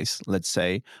experimental phase, let's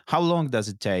say? How long does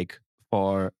it take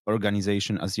for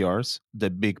organization as yours, the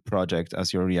big project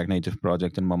as your React Native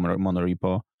project and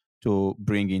monorepo, to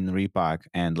bring in Repack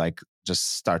and like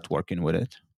just start working with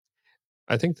it?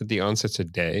 I think that the answer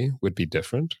today would be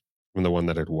different from the one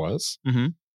that it was.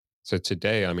 So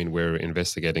today, I mean, we're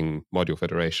investigating module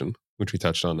federation, which we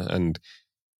touched on, and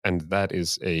that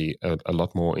is a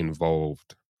lot more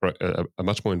involved, a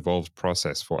much more involved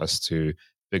process for us to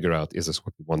figure out, is this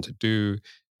what we want to do?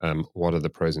 What are the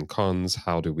pros and cons?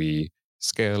 How do we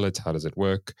scale it? How does it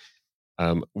work?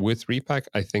 With Repack,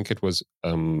 I think it was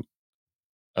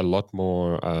a lot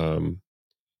more.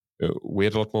 We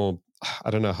had a lot more. I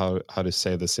don't know how to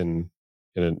say this in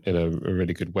a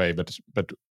really good way, but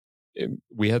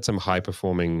we had some high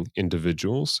performing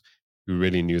individuals who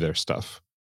really knew their stuff,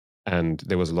 and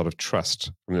there was a lot of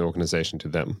trust from the organization to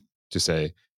them to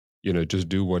say, just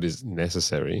do what is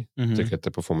necessary to get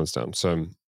the performance down. So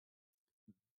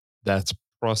that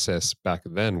process back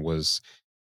then was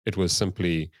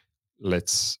simply,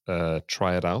 let's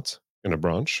try it out in a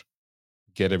branch,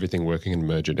 get everything working, and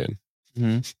merge it in.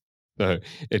 No,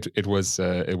 there was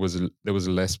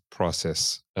less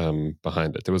process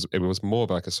behind it. It was more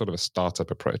like a sort of a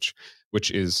startup approach, which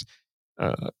is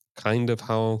kind of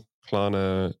how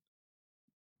Klarna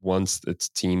wants its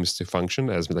teams to function,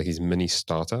 as like these mini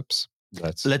startups.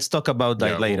 Let's talk about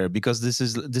that later, because this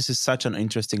is such an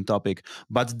interesting topic.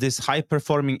 But these high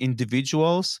performing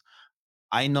individuals,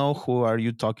 I know who are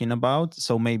you talking about,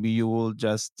 so maybe you will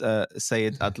just say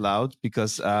it out loud,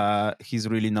 because he's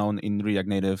really known in React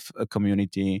Native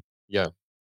community. Yeah.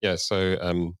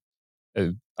 So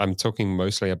I'm talking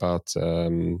mostly about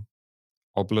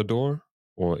Oblador,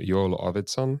 or Joel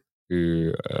Arvidsson,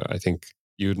 who I think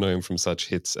you would know him from such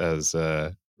hits as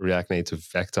React Native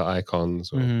vector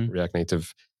icons or React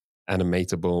Native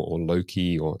animatable or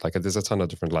Loki, or like there's a ton of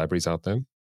different libraries out there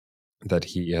that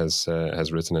he has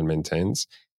written and maintains.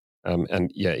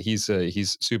 And yeah, he's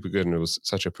super good, and it was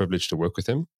such a privilege to work with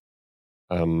him.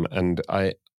 And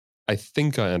I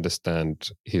think I understand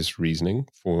his reasoning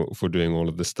for doing all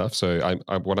of this stuff. So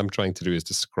what I'm trying to do is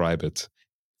describe it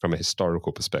from a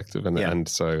historical perspective, and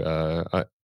so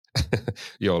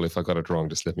y'all, if I got it wrong,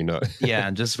 just let me know. Yeah,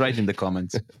 just write in the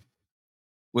comments.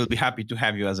 We'll be happy to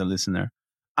have you as a listener.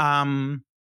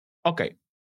 Okay.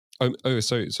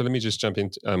 So let me just jump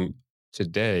into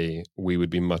today. We would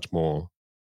be much more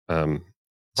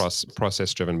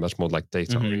process driven, much more like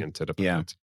data oriented about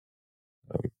it.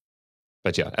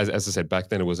 But yeah, as I said, back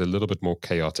then it was a little bit more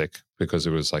chaotic because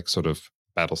it was like sort of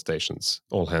battle stations,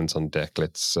 all hands on deck.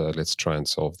 Let's try and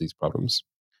solve these problems.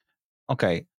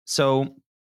 Okay, so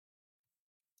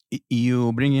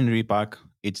you bring in Repack.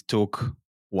 It took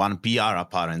one PR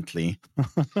apparently.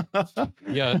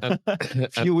 Yeah, a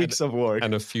few weeks of work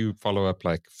and a few follow up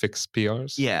like fix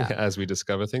PRs. Yeah, as we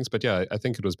discover things. But yeah, I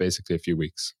think it was basically a few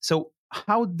weeks. So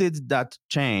how did that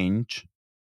changed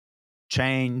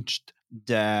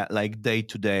the like day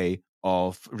to day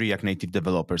of React Native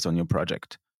developers on your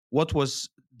project? What was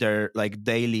their like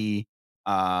daily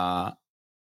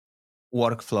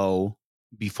workflow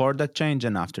before that change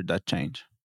and after that change?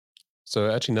 So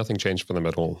actually nothing changed for them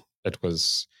at all. It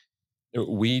was,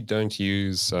 we don't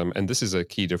use, and this is a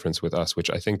key difference with us, which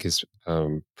I think is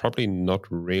probably not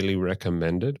really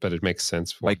recommended, but it makes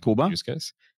sense for By Kuba? use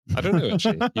case. I don't know,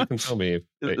 actually. You can tell me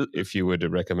if you would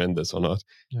recommend this or not.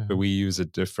 Yeah. But we use a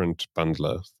different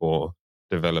bundler for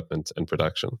development and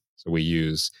production. So we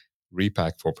use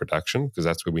Repack for production because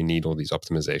that's where we need all these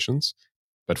optimizations.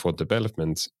 But for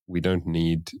development, we don't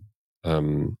need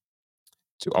to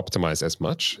optimize as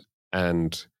much.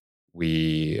 And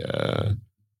we...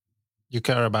 you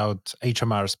care about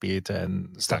HMR speed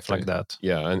and stuff like that.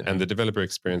 Yeah, and the developer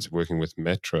experience of working with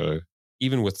Metro,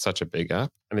 even with such a big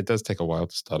app, and it does take a while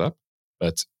to start up,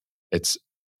 but it's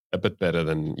a bit better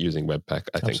than using Webpack,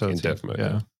 I think, in dev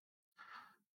mode.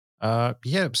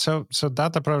 So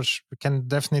that approach can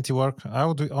definitely work. I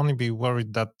would only be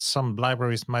worried that some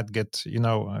libraries might get,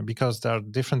 because there are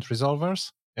different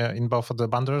resolvers in both of the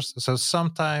bundles. So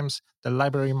sometimes the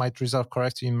library might resolve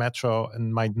correctly in Metro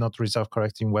and might not resolve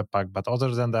correctly in Webpack. But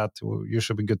other than that, you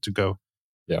should be good to go.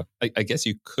 Yeah, I guess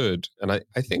you could. And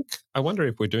I wonder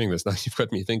if we're doing this now. You've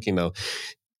got me thinking now.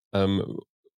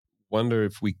 Wonder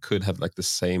if we could have like the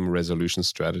same resolution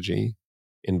strategy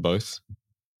in both.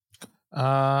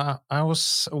 I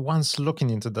was once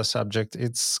looking into the subject.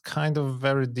 It's kind of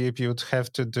very deep. You'd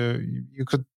have to do.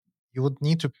 You would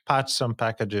need to patch some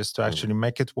packages to actually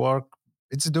make it work.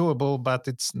 It's doable, but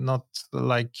it's not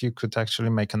like you could actually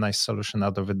make a nice solution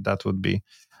out of it that would be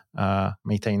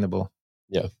maintainable.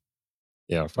 Yeah.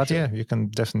 But sure. yeah, you can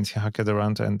definitely hack it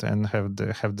around and have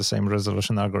the same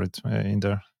resolution algorithm in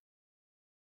there.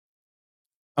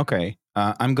 Okay,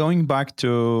 I'm going back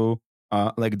to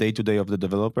like day to day of the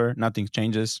developer. Nothing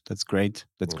changes. That's great.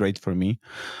 That's great for me.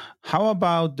 How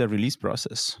about the release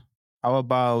process? How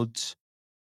about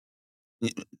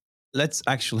let's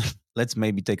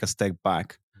maybe take a step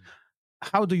back.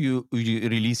 How do you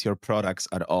release your products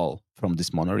at all from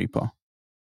this monorepo?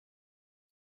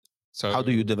 So how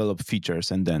do you develop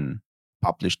features and then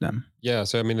publish them? Yeah,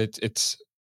 so I mean it's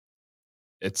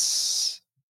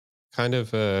kind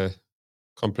of a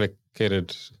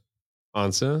complicated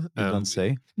answer. You don't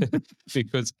say.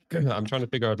 Because I'm trying to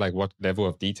figure out like what level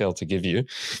of detail to give you.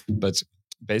 But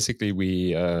basically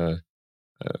we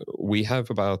have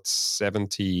about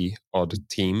 70 odd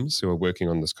teams who are working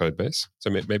on this code base. So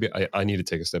maybe I need to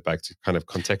take a step back to kind of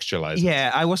contextualize it.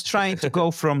 Yeah, I was trying to go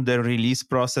from the release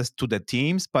process to the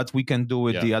teams, but we can do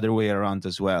it the other way around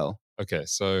as well. Okay,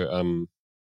 so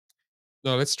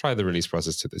no, let's try the release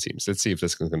process to the teams. Let's see if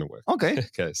this is going to work. Okay.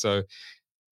 Okay, so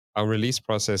our release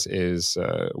process is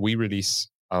we release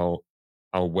our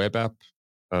web app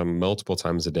multiple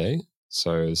times a day.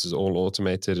 So this is all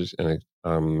automated, and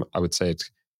I would say it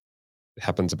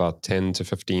happens about 10 to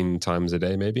 15 times a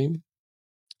day, maybe,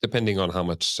 depending on how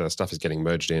much stuff is getting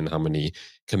merged in, how many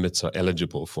commits are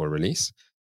eligible for release.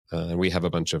 And we have a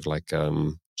bunch of like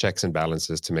checks and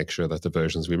balances to make sure that the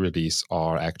versions we release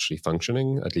are actually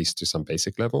functioning, at least to some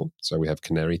basic level. So we have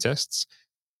canary tests.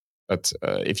 But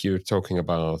if you're talking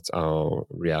about our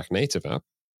React Native app,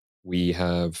 we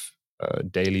have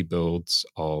daily builds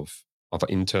of our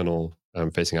internal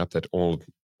facing app that all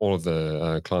of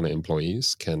the Klarna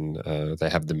employees can, they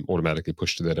have them automatically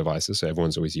pushed to their devices. So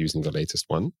everyone's always using the latest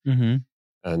one.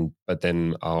 Mm-hmm. But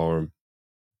then our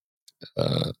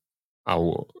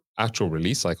our actual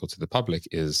release cycle to the public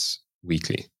is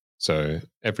weekly. So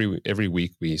every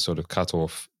week we sort of cut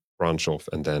off, branch off,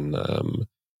 and then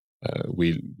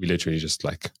we literally just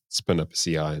like spin up a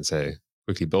CI and say,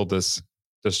 quickly build this,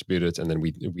 distribute it, and then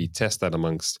we test that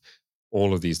amongst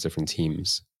all of these different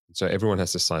teams. So everyone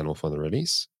has to sign off on the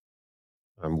release,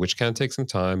 which can take some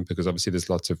time because obviously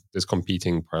there's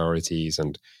competing priorities,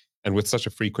 and with such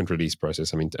a frequent release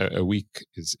process, I mean, a week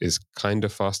is kind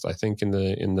of fast, I think, in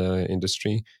the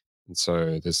industry, and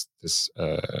so there's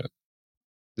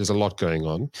a lot going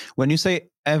on. When you say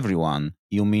everyone,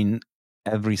 you mean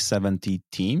every 70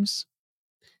 teams?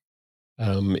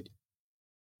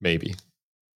 Maybe.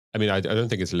 I mean, I don't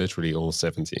think it's literally all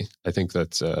 70. I think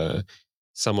that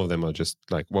some of them are just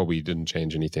like, well, we didn't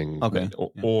change anything. Okay.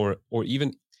 Or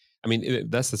even, I mean,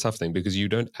 that's the tough thing because you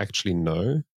don't actually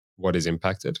know what is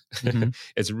impacted. Mm-hmm.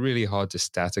 It's really hard to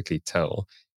statically tell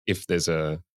if there's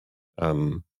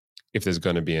if there's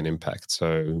going to be an impact.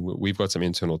 So we've got some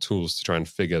internal tools to try and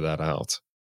figure that out.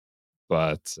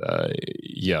 But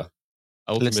yeah,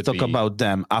 ultimately, let's talk about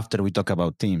them after we talk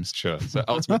about teams. Sure. So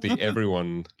ultimately,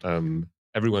 everyone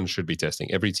should be testing.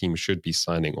 Every team should be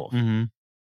signing off, Mm-hmm.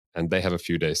 and they have a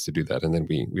few days to do that, and then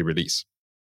we release.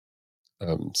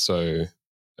 I think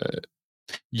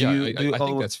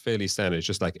that's fairly standard. It's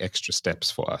just like extra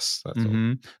steps for us. That's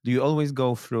all. Do you always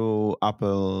go through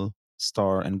Apple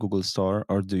Store and Google Store,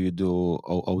 or do you do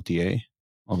OTA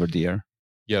over the air?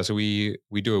 Yeah, so we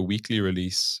do a weekly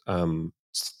release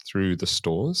through the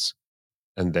stores,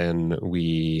 and then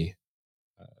we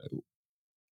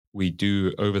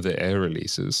do over the air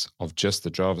releases of just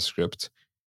the JavaScript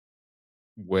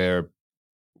where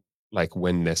like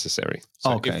when necessary.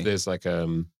 So if there's like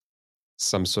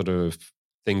some sort of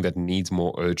thing that needs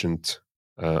more urgent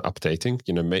updating,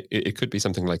 you know, it could be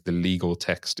something like the legal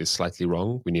text is slightly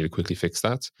wrong. We need to quickly fix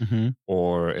that. Mm-hmm.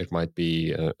 Or it might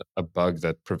be a bug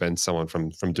that prevents someone from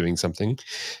doing something.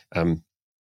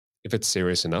 If it's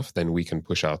serious enough, then we can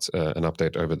push out an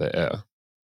update over the air.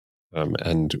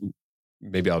 And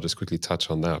maybe I'll just quickly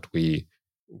touch on that. We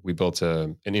built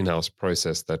an in-house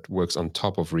process that works on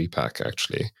top of Repack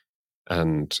actually,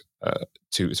 and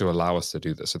to allow us to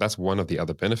do this. So that's one of the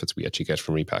other benefits we actually get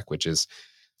from Repack, which is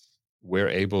we're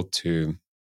able to,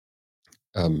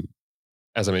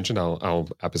 as I mentioned, our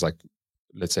app is like,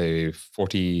 let's say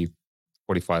 45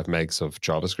 megs of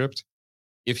JavaScript.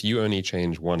 If you only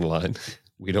change one line,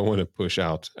 we don't want to push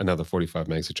out another 45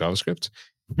 megs of JavaScript.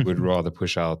 We'd rather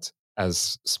push out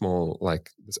as small a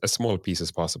piece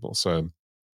as possible. So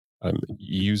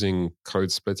using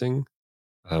code splitting,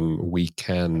 we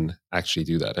can actually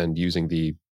do that, and using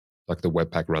the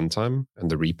Webpack runtime and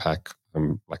the Repack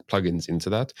like plugins into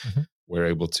that, we're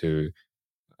able to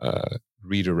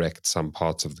redirect some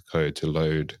parts of the code to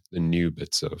load the new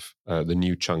bits of the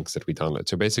new chunks that we download.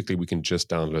 So basically, we can just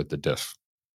download the diff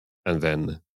and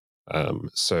then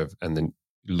serve and then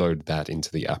load that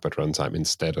into the app at runtime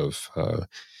instead of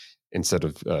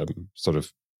sort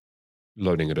of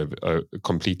loading it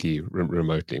completely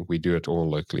remotely. We do it all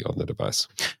locally on the device.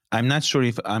 I'm not sure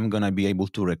if I'm going to be able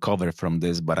to recover from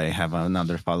this, but I have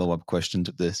another follow-up question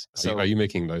to this. So, are you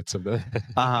making notes of that?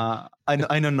 I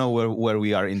don't know where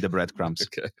we are in the breadcrumbs.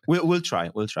 Okay. We'll try.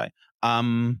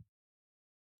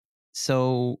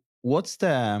 So what's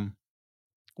the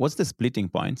splitting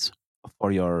points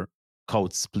for your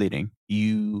code splitting?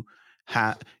 You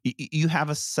have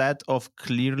a set of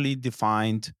clearly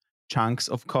defined chunks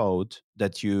of code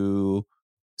that you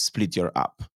split your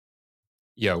app.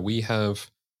 Yeah, we have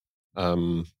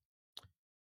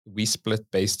we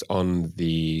split based on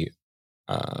the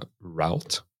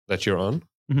route that you're on.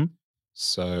 Mm-hmm.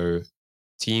 So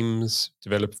teams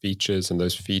develop features, and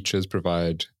those features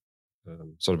provide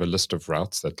sort of a list of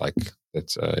routes that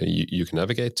you can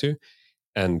navigate to,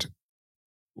 and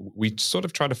we sort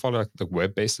of try to follow the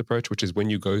web-based approach, which is when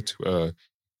you go to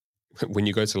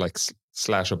like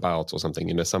 /about or something,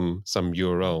 you know, some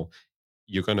URL,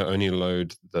 you're going to only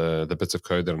load the bits of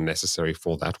code that are necessary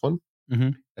for that one. Mm-hmm.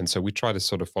 And so we try to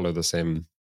sort of follow the same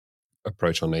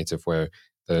approach on native, where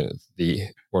the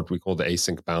what we call the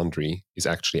async boundary is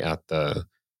actually at the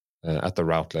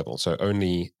route level. So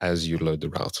only as you load the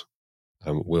route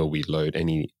will we load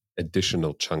any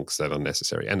additional chunks that are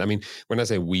necessary. And I mean, when I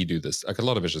say we do this, like a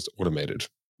lot of it's just automated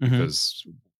because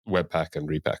Webpack and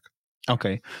Repack.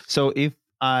 Okay. So if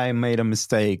I made a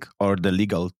mistake or the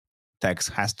legal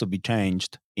text has to be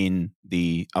changed in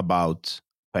the about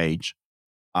page,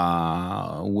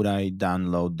 would I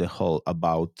download the whole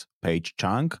about page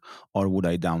chunk, or would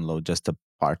I download just a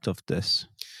part of this?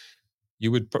 We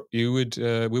would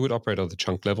operate at the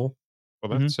chunk level for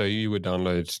that. So you would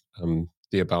download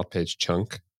the about page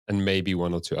chunk, and maybe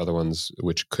one or two other ones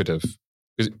which could have,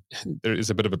 because there is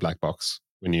a bit of a black box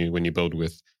when you build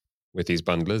with these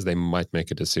bundlers. They might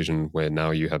make a decision where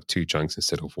now you have two chunks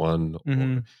instead of one,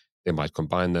 or they might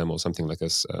combine them or something like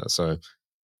this. So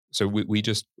we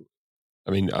just,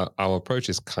 I mean, our approach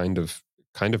is kind of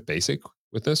basic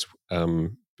with this,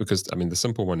 because I mean the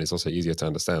simple one is also easier to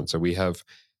understand. So we have,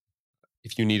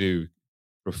 if you need to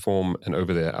perform an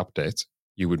over there update,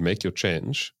 you would make your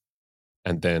change,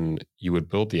 and then you would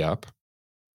build the app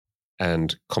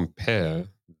and compare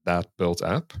that built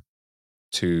app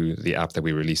to the app that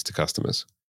we release to customers.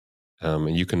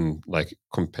 And you can like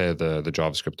compare the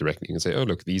JavaScript directly. You can say, oh,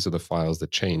 look, these are the files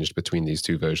that changed between these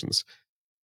two versions.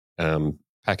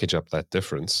 Package up that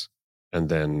difference, and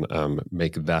then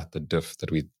make that the diff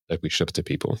that we ship to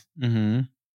people.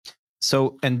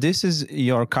 So, and this is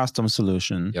your custom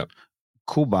solution. Yep.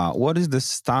 Kuba, what is the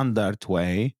standard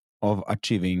way of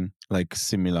achieving like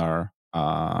similar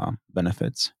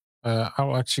benefits?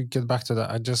 I'll actually get back to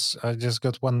that. I just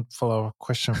got one follow-up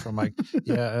question from Mike.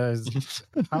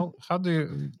 How do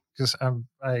you? Because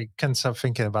I can't stop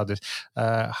thinking about this.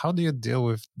 How do you deal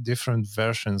with different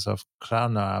versions of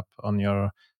Klarna app on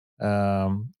your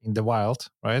in the wild,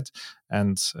 right?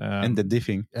 And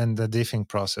the diffing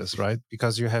process, right?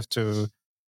 Because you have to.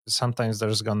 Sometimes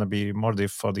there's gonna be more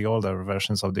diff for the older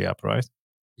versions of the app, right?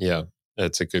 Yeah,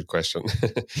 that's a good question.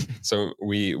 So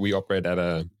we operate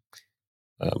at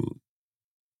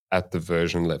the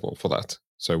version level for that.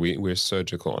 So we're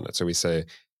surgical on it. So we say,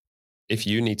 if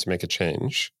you need to make a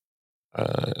change,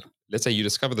 let's say you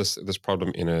discover this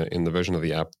problem in the version of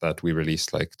the app that we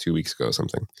released like 2 weeks ago or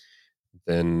something,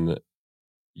 then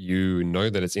you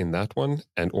know that it's in that one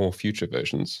and all future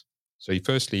versions. So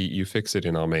firstly, you fix it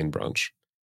in our main branch.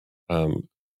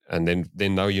 And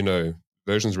then now you know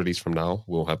versions released from now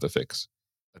will have the fix.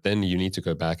 But then you need to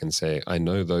go back and say, I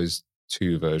know those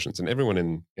two versions, and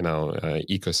everyone in our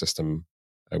ecosystem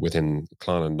within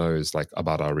Klarna knows like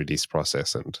about our release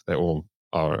process, and they all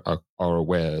are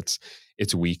aware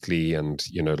it's weekly, and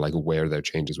you know like where their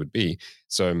changes would be.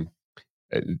 So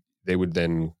they would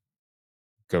then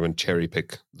go and cherry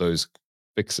pick those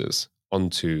fixes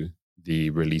onto the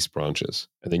release branches,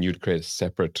 and then you'd create a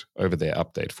separate over there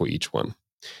update for each one.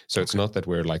 So it's not that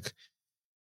we're like,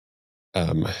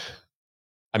 I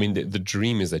mean, the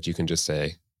dream is that you can just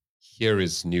say, here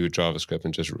is new JavaScript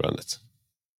and just run it.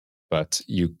 But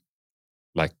you,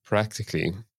 like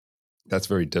practically, that's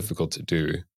very difficult to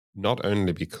do. Not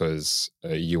only because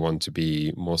you want to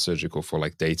be more surgical for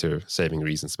like data saving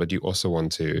reasons, but you also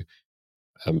want to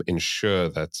ensure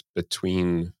that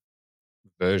between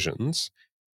versions,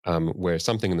 where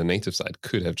something in the native side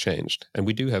could have changed. And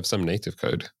we do have some native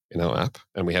code in our app,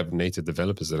 and we have native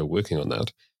developers that are working on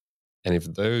that. And if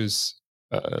those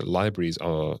libraries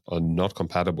are not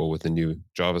compatible with the new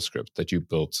JavaScript that you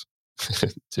built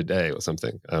today or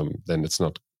something, then it's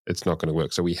not going to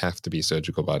work. So we have to be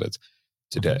surgical about it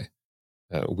today.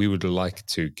 We would like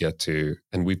to get to,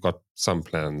 and we've got some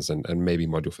plans, and maybe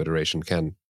Module Federation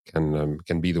can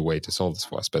be the way to solve this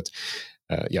for us. But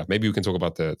yeah, maybe we can talk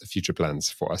about the future plans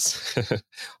for us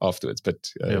afterwards.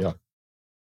 But yeah.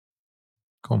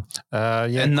 Cool.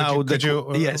 And now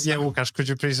yes, Łukasz, could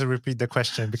you please repeat the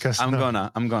question? Because I'm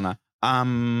gonna.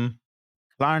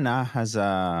 Klarna has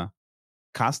a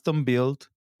custom built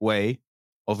way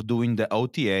of doing the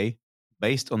OTA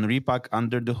based on Repack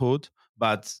under the hood,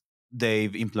 but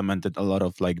they've implemented a lot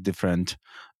of like different,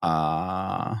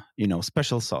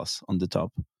 special sauce on the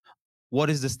top.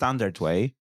 What is the standard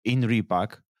way in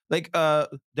Repack? Like,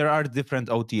 there are different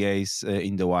OTAs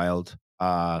in the wild.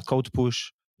 Code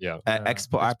push,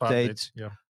 expo update.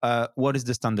 What is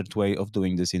the standard way of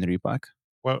doing this in Repack?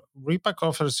 Well, Repack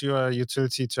offers you a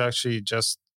utility to actually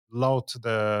just load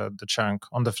the chunk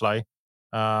on the fly.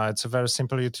 It's a very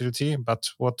simple utility, but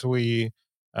what we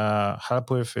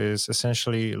help with is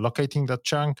essentially locating that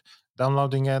chunk,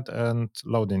 downloading it, and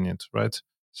loading it, right?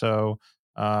 So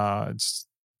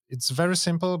it's very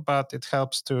simple, but it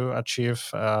helps to achieve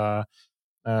what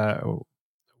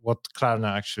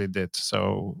Klarna actually did.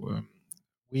 So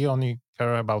we only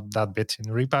care about that bit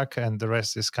in Repack, and the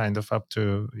rest is kind of up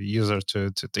to user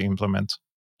to implement.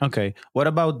 Okay. What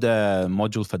about the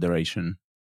Module Federation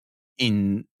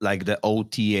in like the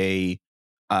OTA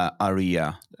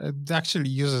area? It actually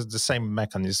uses the same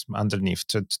mechanism underneath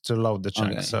to load the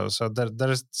chunk. Okay. So there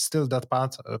is still that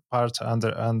part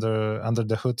under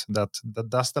the hood that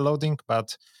does the loading,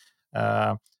 but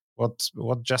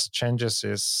what just changes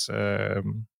is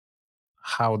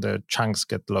how the chunks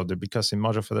get loaded, because in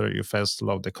Module Federation you first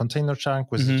load the container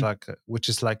chunk, which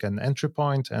is like an entry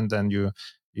point, and then you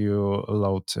you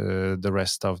load the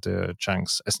rest of the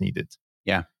chunks as needed.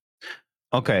 Yeah.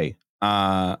 Okay.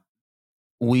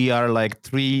 We are like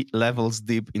 3 levels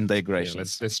deep in Yeah,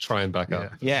 digrations. let's try and back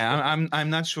up. Yeah, I'm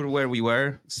not sure where we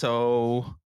were,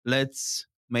 so let's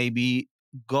maybe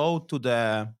go to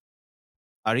the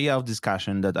area of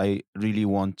discussion that I really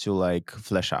want to like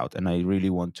flesh out, and I really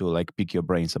want to like pick your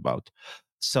brains about.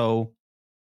 So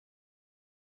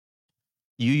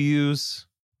you use,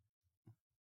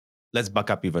 let's back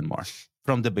up even more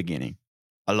from the beginning.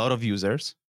 A lot of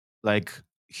users, like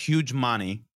huge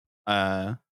money.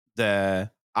 The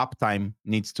uptime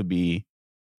needs to be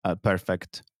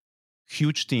perfect.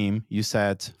 Huge team. You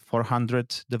said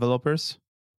 400 developers.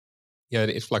 Yeah,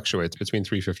 it fluctuates between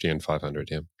 350 and 500.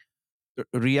 Yeah.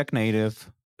 React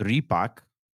Native, Repack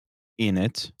in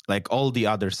it, like all the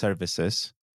other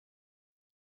services.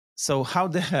 So how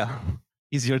the hell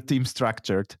is your team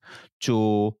structured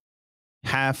to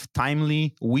have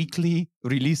timely weekly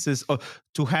releases, or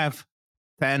to have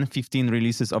 10, 15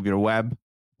 releases of your web,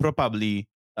 probably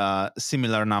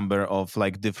similar number of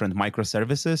like different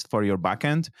microservices for your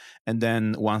backend, and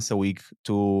then once a week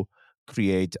to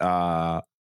create a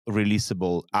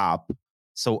releasable app.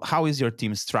 So how is your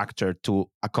team structured to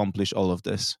accomplish all of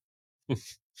this?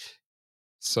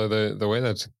 So the way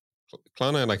that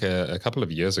Klarna, like a couple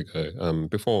of years ago,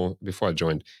 before I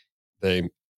joined, they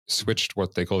switched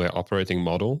what they call their operating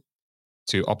model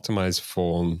to optimize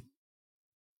for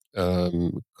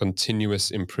continuous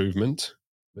improvement.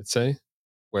 Let's say,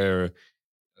 where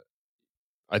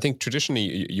I think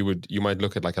traditionally you might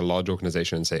look at like a large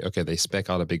organization and say, okay, they spec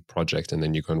out a big project, and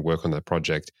then you go and work on that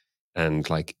project, and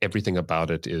like everything about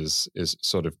it is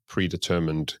sort of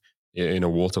predetermined in a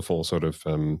waterfall sort of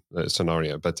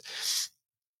scenario. But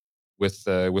with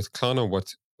Klarna,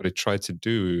 what it tried to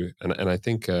do, and I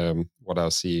think what our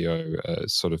CEO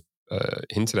sort of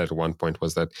hinted at one point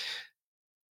was that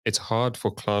it's hard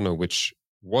for Klarna, which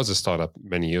was a startup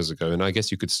many years ago, and I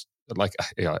guess you could like,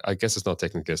 yeah, I guess it's not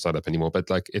technically a startup anymore, but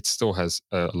like it still has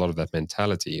a lot of that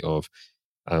mentality of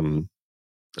um,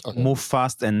 Move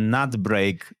fast and not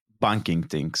break banking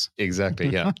things. exactly,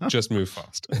 yeah, just move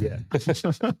fast. Yeah.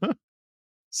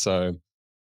 So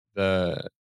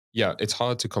it's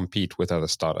hard to compete with other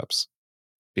startups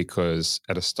because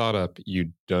at a startup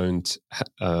you don't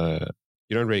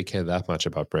really care that much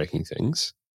about breaking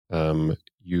things.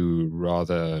 You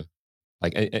rather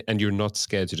like, and you're not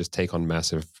scared to just take on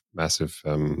massive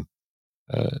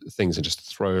things and just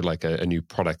throw like a new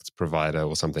product provider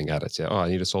or something at it. Yeah, oh, I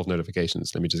need to solve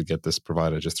notifications. Let me just get this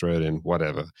provider, just throw it in,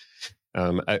 whatever.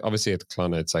 Obviously, at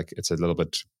Klarna, it's like it's a little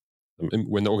bit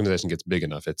when the organization gets big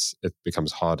enough, it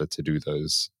becomes harder to do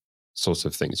those sorts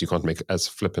of things. You can't make as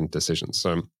flippant decisions.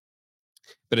 So,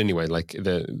 but anyway, like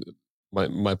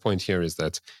my point here is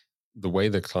that the way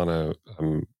that Klarna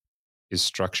is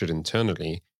structured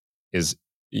internally is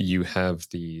you have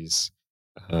these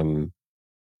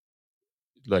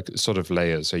like sort of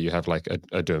layers. So you have like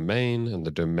a domain, and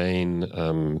the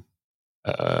domain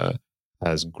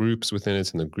has groups within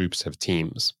it, and the groups have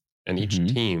teams, and each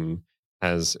team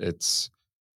has its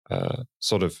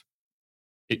sort of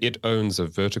it owns a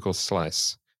vertical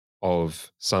slice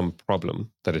of some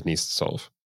problem that it needs to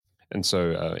solve. And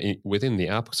so within the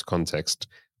app's context,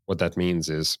 what that means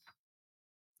is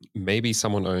maybe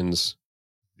someone owns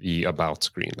the about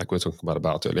screen, like we were talking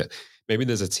about earlier. Maybe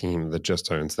there's a team that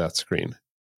just owns that screen.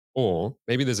 Or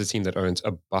maybe there's a team that owns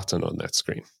a button on that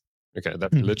screen. Okay,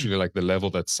 that's literally like the level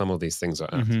that some of these things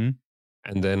are at.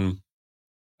 And then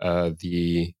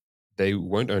they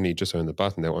won't only just own the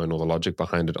button; they'll own all the logic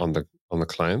behind it on the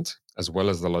client, as well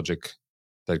as the logic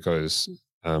that goes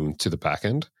to the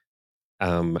backend,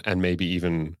 and maybe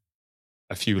even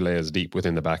a few layers deep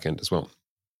within the backend as well.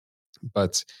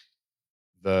 But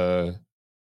the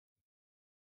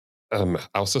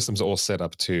our systems are all set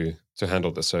up to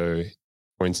handle this. So,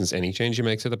 for instance, any change you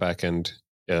make to the backend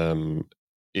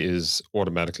is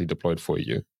automatically deployed for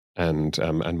you and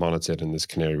monitored in this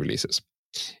canary releases.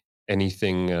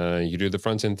 Anything you do the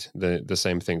front end, the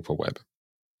same thing for web.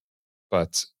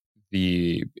 But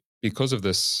because of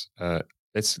this,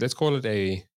 let's call it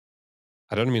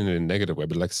I don't mean in a negative way,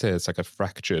 but like I say, it's like a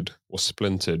fractured or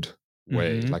splintered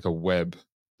way, like a web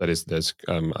that is there's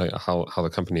how the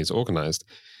company is organized.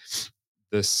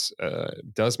 This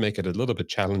does make it a little bit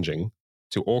challenging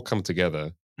to all come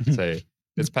together and say,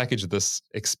 let's package this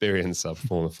experience up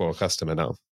for a customer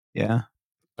now. Yeah.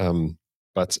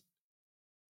 But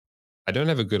I don't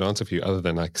have a good answer for you other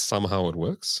than like somehow it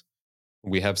works.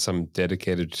 We have some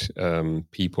dedicated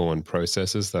people and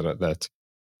processes that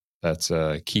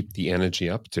keep the energy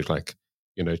up to like,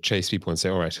 chase people and say,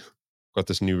 all right, got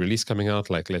this new release coming out.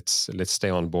 Like, let's stay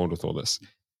on board with all this.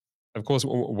 Of course,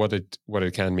 what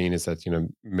it can mean is that, you know,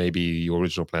 maybe your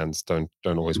original plans don't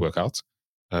always work out,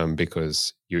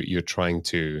 because you're trying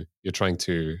to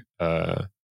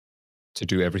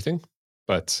do everything,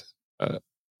 but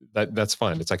that's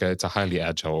fine. It's like it's a highly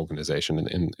agile organization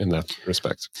in that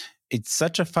respect. It's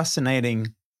such a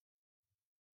fascinating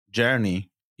journey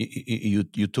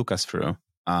you took us through,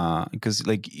 because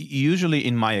like usually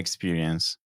in my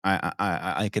experience,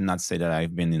 I cannot say that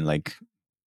I've been in like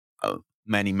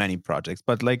many projects,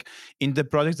 but like in the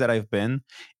projects that I've been,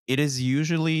 it is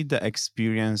usually the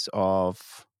experience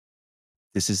of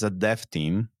this is a dev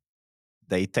team.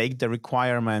 They take the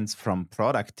requirements from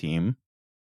product team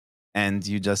and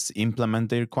you just implement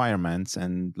the requirements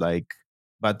and like,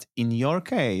 but in your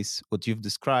case, what you've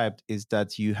described is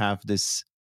that you have this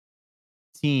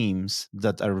teams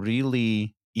that are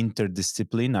really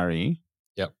interdisciplinary.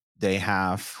 Yep. They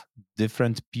have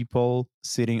different people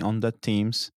sitting on the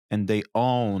teams and they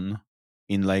own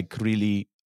in like really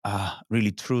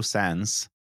really true sense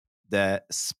the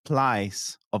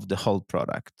splice of the whole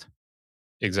product.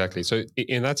 Exactly. So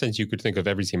in that sense, you could think of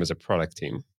every team as a product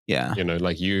team. Yeah. You know,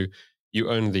 like you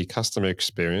own the customer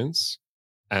experience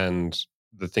and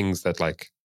the things that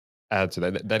like add to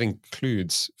that. That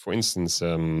includes, for instance,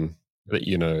 that,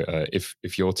 you know,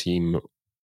 if your team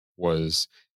was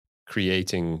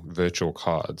creating virtual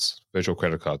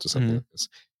credit cards or something like this,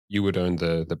 you would own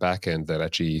the back end that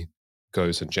actually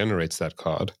goes and generates that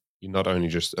card. You're not only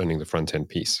just owning the front end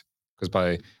piece, because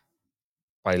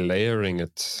by layering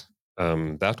it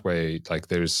that way, like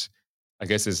there's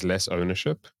less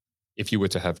ownership. If you were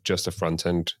to have just a front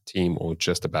end team or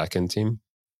just a back end team,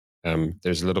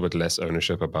 there's a little bit less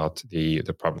ownership about the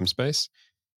problem space.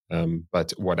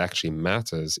 But what actually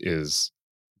matters is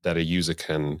that a user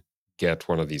can get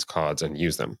one of these cards and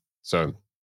use them. So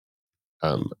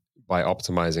by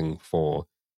optimizing for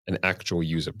an actual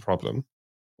user problem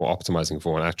or optimizing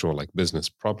for an actual like business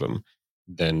problem,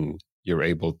 then you're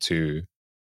able to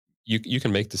you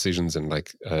can make decisions and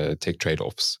like take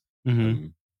trade-offs.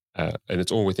 And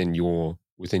it's all within your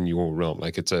realm.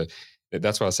 Like that's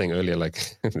what I was saying earlier,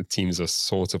 like the teams are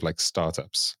sort of like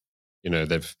startups. You know,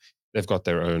 they've got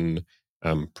their own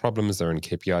problems, their own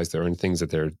KPIs, their own things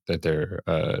that they're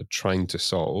trying to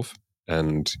solve.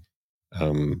 And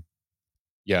in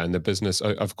the business,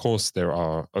 of course, there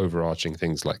are overarching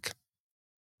things like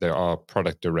there are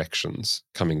product directions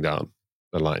coming down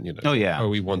the line. You know, Oh yeah.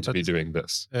 we want to be doing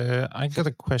this. I got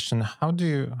a question. How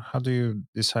do you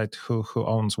decide who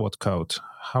owns what code?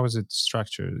 How is it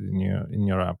structured in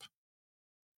your app?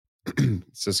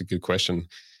 It's just a good question.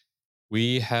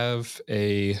 We have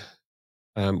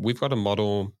we've got a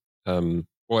model.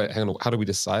 Well, hang on. How do we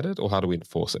decide it, or how do we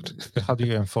enforce it? How do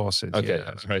you enforce it? Okay,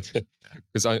 Yeah. right.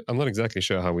 Because I'm not exactly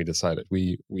sure how we decide it.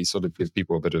 We sort of give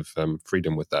people a bit of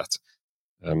freedom with that.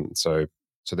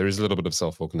 So there is a little bit of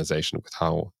self-organization with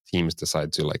how teams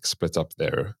decide to like split up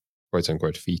their quote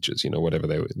unquote features, you know, whatever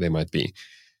they might be.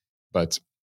 But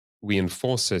we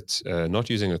enforce it not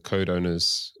using a code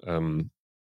owner's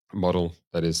model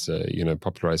that is you know,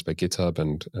 popularized by GitHub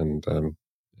and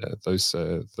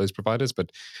those providers,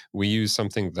 but we use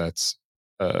something that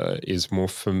is more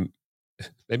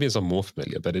maybe it's not more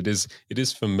familiar, but it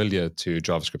is familiar to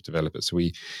JavaScript developers. So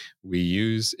we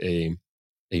use a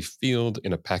field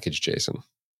in a package JSON.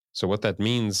 So what that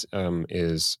means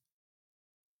is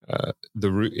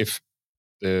if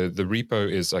the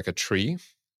repo is like a tree,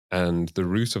 and the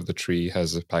root of the tree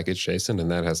has a package JSON, and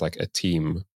that has like a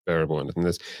team variable in it, and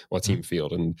there's team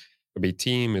field, and maybe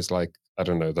team is like, I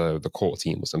don't know, the core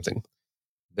team or something.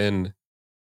 Then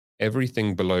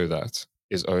everything below that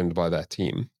is owned by that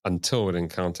team until it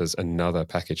encounters another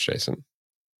package JSON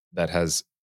that has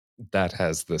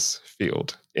this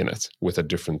field in it with a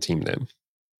different team name.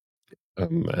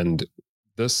 And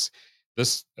this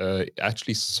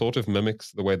actually sort of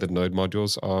mimics the way that node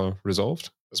modules are resolved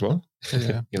as well.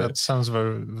 Yeah, that sounds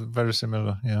very, very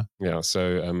similar. Yeah. Yeah.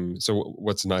 So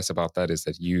what's nice about that is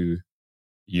that you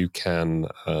can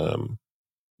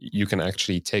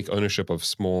actually take ownership of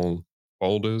small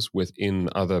folders within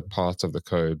other parts of the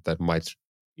code that might,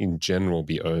 in general,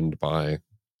 be owned by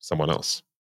someone else.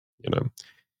 You know,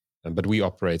 but we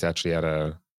operate actually at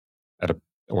a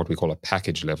what we call a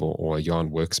package level or a Yarn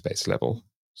workspace level.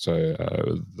 So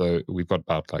we've got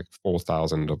about like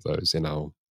 4,000 of those in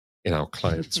our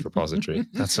client's repository.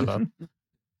 That's a lot.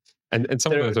 And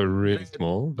some of those are really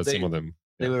small, but some of them.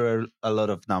 There were a lot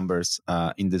of numbers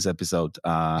in this episode,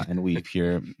 and we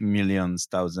hear millions,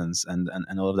 thousands, and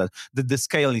all of that. The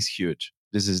scale is huge.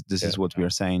 This is what we are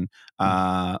saying.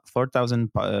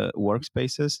 4,000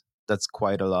 workspaces. that's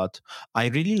quite a lot. I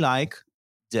really like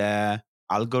the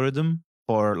algorithm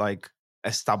for like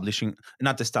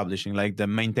not establishing, like the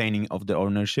maintaining of the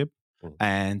ownership. Mm.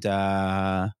 And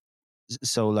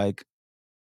so like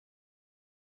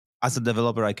as a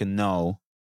developer, I can know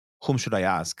whom should I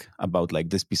ask about like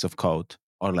this piece of code,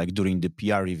 or like during the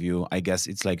PR review. I guess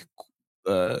it's like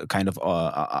kind of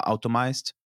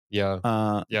automized. Yeah,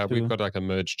 we've To, got like a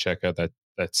merge checker that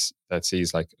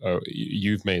sees like, oh,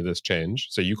 you've made this change,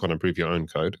 so you can't improve your own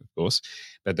code, of course,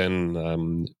 but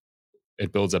then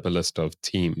it builds up a list of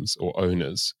teams or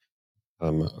owners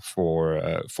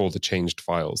for the changed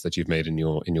files that you've made in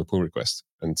your pull request,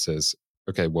 and says,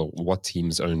 okay, well, what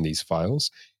teams own these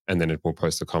files, and then it will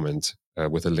post a comment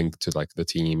with a link to like the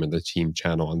team and the team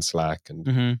channel on Slack, and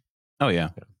mm-hmm. Oh yeah.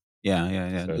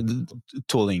 So,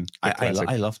 tooling.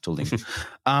 I love tooling.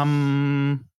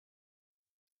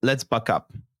 Let's back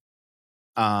up.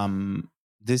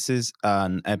 This is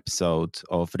an episode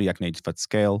of React Native at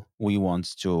Scale. We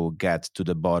want to get to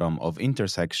the bottom of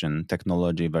intersection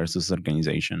technology versus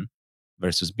organization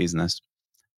versus business.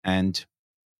 And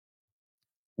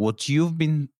what you've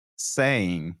been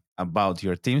saying about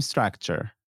your team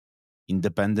structure,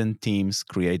 independent teams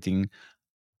creating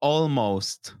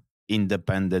almost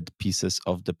independent pieces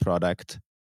of the product,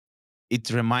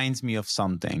 it reminds me of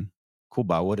something.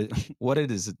 Kuba, what it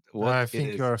is? What I it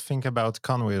think is? you're thinking about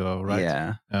Conway law,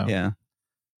 right? Yeah.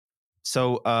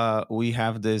 So we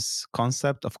have this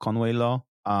concept of Conway law.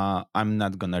 I'm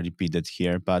not gonna repeat it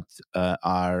here, but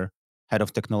our head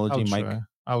of technology, Mike.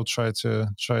 I'll try to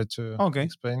Okay.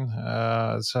 explain.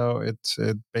 So it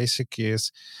basically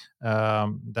is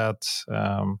that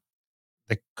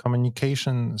the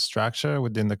communication structure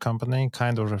within the company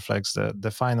kind of reflects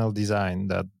the final design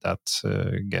that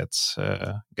gets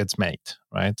made,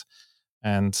 right?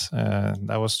 And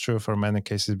that was true for many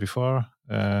cases before.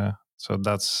 So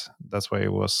that's why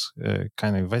it was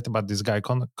kind of invited. But this guy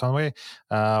Conway,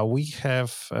 we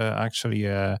have actually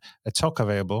a talk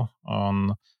available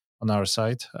on our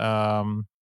site from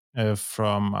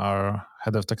our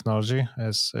head of technology,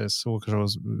 as Łukasz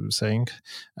was saying,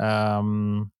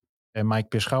 Mike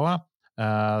Pierzchała.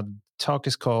 Talk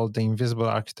is called The Invisible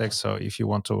Architect. So if you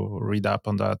want to read up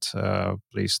on that,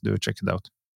 please do check it out.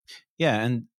 Yeah,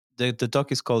 and the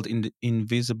talk is called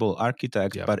Invisible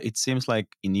Architect, Yep. but it seems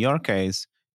like in your case,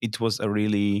 it was a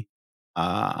really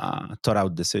thought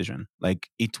out decision. Like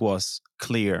it was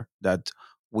clear that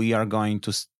we are going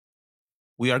to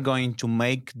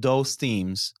make those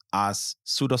teams as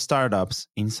pseudo startups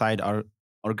inside our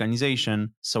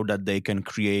organization so that they can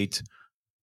create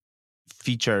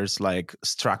features like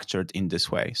structured in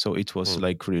this way. So it was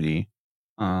like really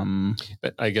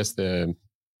but I guess there's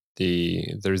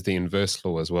the inverse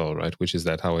law as well, right? Which is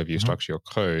that however you structure your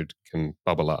code can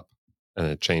bubble up, and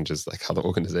it changes like how the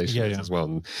organization is as well.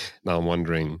 And now I'm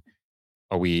wondering,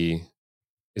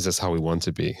 is this how we want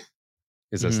to be?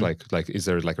 Is this like is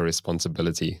there like a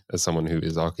responsibility as someone who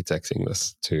is architecting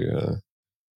this to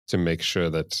make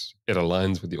sure that it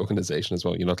aligns with the organization as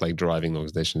well? You're not like driving the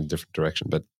organization in a different direction.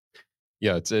 But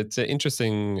yeah, it's an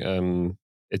interesting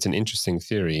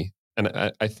theory,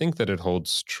 and I think that it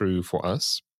holds true for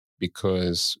us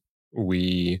because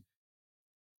everything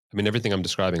I'm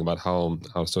describing about how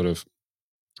sort of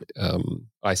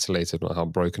isolated or how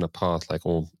broken apart like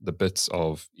all the bits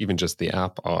of even just the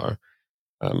app are,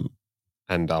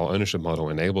 and our ownership model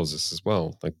enables this as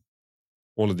well. Like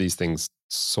all of these things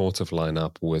sort of line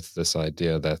up with this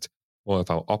idea that, well, if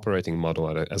our operating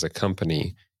model as a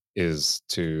company is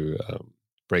to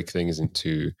break things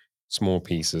into small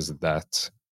pieces that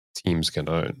teams can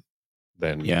own,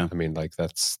 then like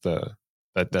that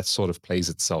sort of plays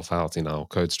itself out in our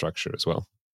code structure as well.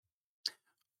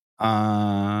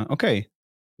 Okay,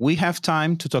 we have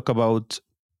time to talk about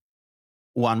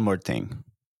one more thing,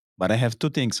 but I have two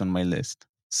things on my list,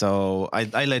 so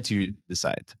I let you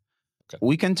decide. Okay.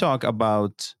 We can talk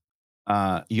about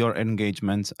your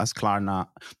engagement as Klarna.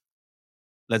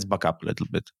 Let's back up a little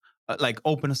bit. Like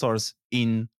open source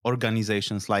in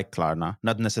organizations like Klarna,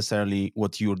 not necessarily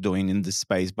what you're doing in this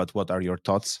space, but what are your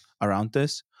thoughts around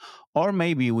this? Or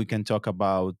maybe we can talk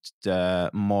about the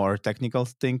more technical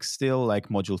things still, like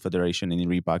module federation in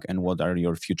Repack, and what are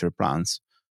your future plans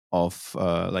of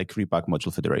like Repack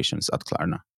module federations at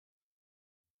Klarna?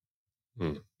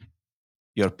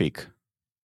 Your pick.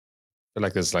 I feel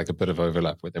like there's like a bit of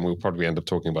overlap with them. We'll probably end up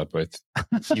talking about both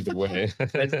either way.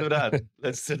 Let's do that.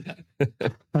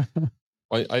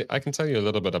 I can tell you a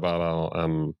little bit about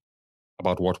our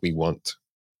about what we want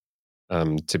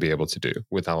to be able to do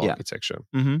with our architecture.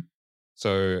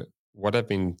 So what I've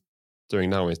been doing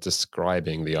now is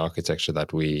describing the architecture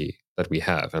that we that we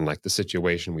have and like the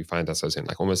situation we find ourselves in,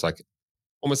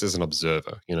 almost as an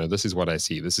observer. This is what I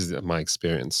see. This is my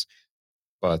experience.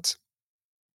 But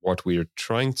what we're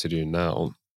trying to do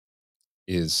now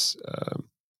is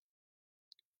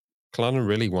Klarna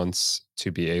really wants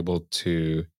to be able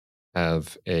to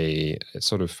have a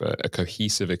sort of a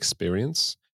cohesive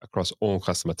experience across all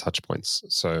customer touchpoints.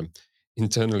 So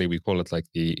internally, we call it like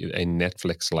a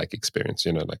Netflix-like experience.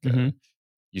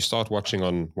 You start watching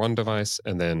on one device,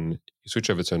 and then you switch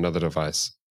over to another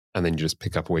device, and then you just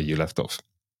pick up where you left off.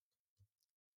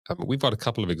 We've got a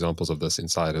couple of examples of this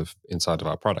inside of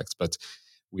our products, but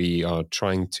we are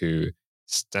trying to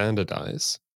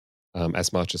standardize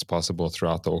as much as possible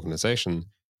throughout the organization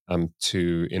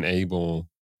to enable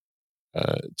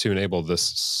this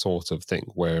sort of thing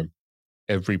where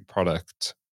every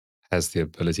product has the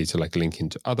ability to like link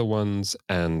into other ones,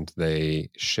 and they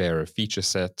share a feature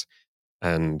set,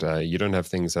 and you don't have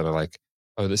things that are like,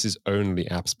 oh, this is only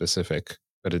app specific,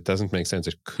 but it doesn't make sense.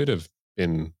 It could have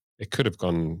been. It could have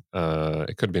gone.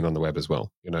 It could have been on the web as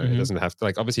well. It doesn't have to,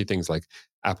 like, obviously things like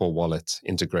Apple Wallet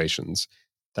integrations.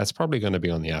 That's probably going to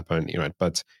be on the app only, right?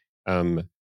 But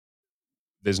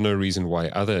there's no reason why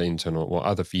other internal or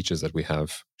other features that we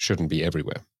have shouldn't be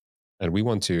everywhere. And we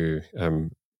want to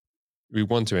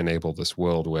enable this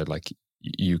world where like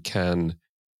you can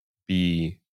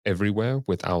be everywhere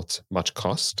without much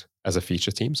cost as a feature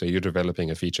team. So you're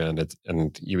developing a feature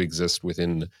and you exist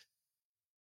within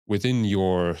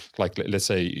your, like, let's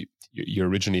say you're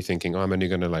originally thinking, oh, I'm only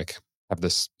going to like have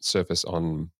this surface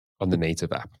on the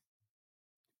native app.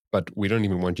 But we don't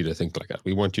even want you to think like that.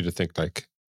 We want you to think like,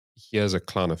 here's a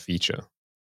Klarna feature.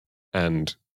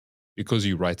 And because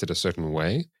you write it a certain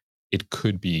way, it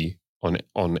could be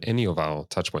on any of our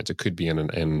touch points. It could be in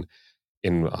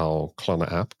our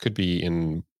Klarna app, could be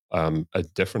in a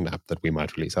different app that we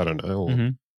might release. I don't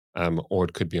know. Or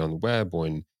it could be on the web or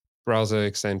in browser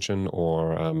extension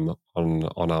or on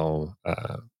our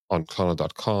on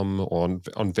Klarna.com or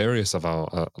on various of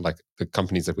our like the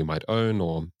companies that we might own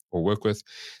or work with.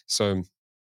 So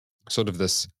sort of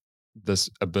this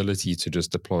ability to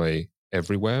just deploy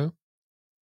everywhere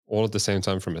all at the same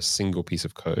time from a single piece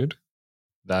of code.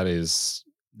 That is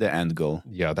the end goal.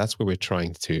 Yeah, that's where we're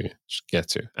trying to get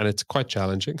to. And it's quite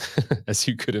challenging, as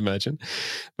you could imagine.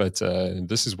 But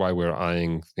this is why we're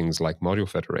eyeing things like Module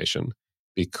Federation,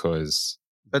 because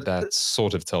that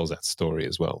sort of tells that story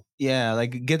as well. Yeah,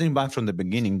 like getting back from the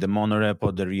beginning, the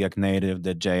monorepo, the React Native,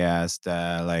 the JS,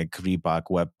 the like Repack,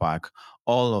 Webpack,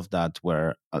 all of that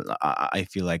were, I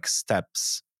feel like,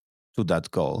 steps to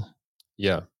that goal.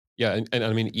 Yeah. Yeah. And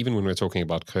I mean, even when we're talking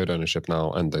about code ownership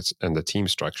now and the team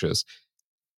structures,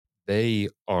 they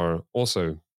are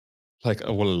also like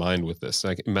all aligned with this.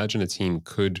 Like imagine a team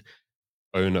could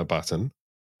own a button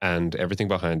and everything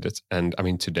behind it. And I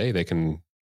mean, today they can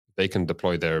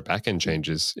deploy their backend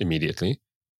changes immediately.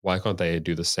 Why can't they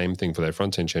do the same thing for their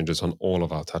front end changes on all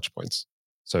of our touch points?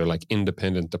 So like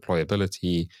independent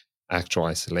deployability, actual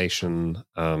isolation,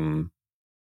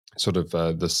 sort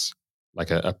of this like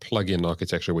a plug-in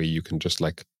architecture where you can just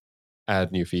like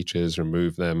add new features,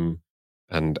 remove them,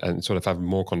 and sort of have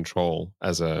more control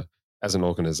as an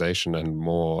organization and a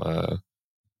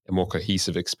more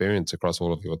cohesive experience across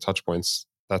all of your touch points.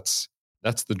 That's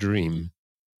the dream.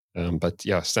 But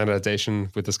yeah, standardization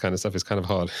with this kind of stuff is kind of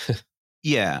hard.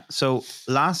 Yeah. So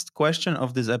last question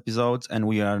of this episode, and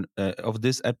we are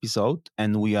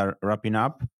wrapping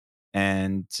up.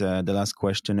 And the last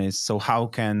question is: so how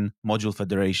can Module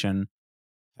Federation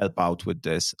help out with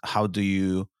this? How do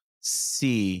you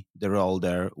see the role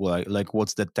there? Like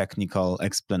what's the technical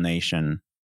explanation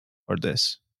for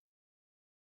this?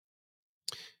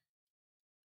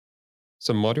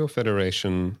 So Module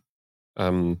Federation,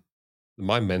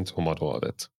 my mental model of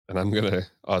it, and I'm going to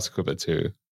ask Kuba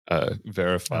to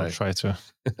verify. I'll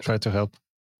try to help.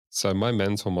 So my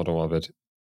mental model of it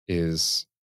is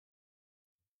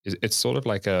it's sort of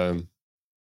like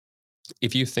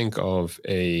if you think of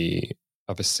a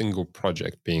single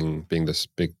project being this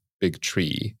big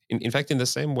tree. In fact, in the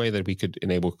same way that we could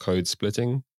enable code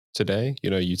splitting today,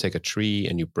 you take a tree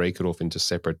and you break it off into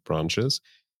separate branches.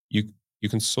 You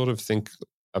can sort of think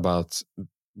about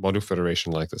Module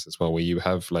Federation like this as well, where you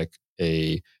have like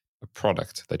a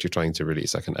product that you're trying to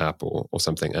release, like an app or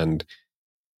something. And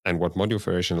what Module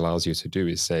Federation allows you to do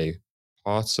is say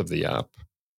parts of the app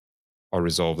are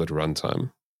resolved at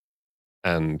runtime.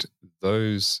 And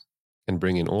those can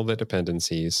bring in all their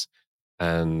dependencies,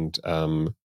 and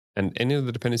any of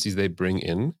the dependencies they bring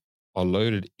in are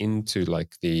loaded into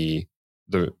like the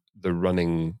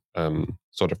running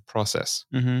sort of process,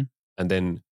 Mm-hmm. and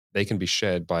then they can be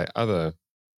shared by other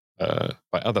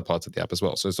by other parts of the app as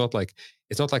well. So it's not like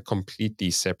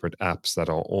completely separate apps that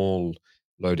are all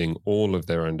loading all of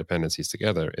their own dependencies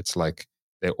together. It's like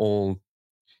they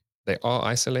are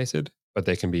isolated, but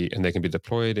they can be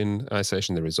deployed in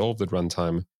isolation. They're resolved at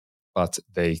runtime, but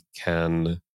they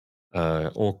can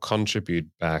all contribute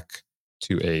back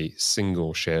to a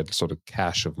single shared sort of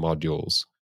cache of modules.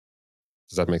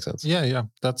 Does that make sense? Yeah,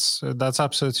 that's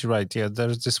absolutely right. Yeah,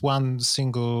 there's this one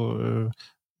single.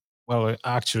 Well, it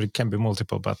actually can be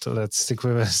multiple, but let's stick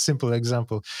with a simple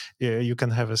example. Yeah, you can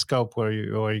have a scope where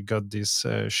you got these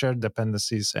shared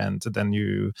dependencies, and then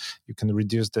you can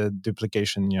reduce the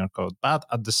duplication in your code. But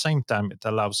at the same time, it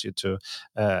allows you to,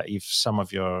 if some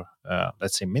of your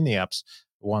let's say mini apps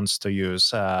wants to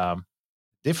use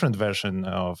different version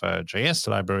of a JS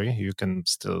library, you can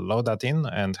still load that in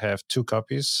and have two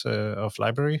copies of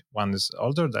library. One is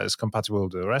older that is compatible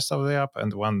with the rest of the app,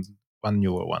 and one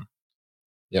newer one.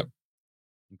 Yep.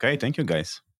 Okay, thank you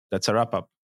guys. That's a wrap up.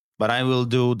 But I will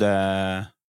do the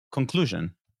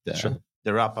conclusion, the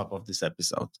wrap up of this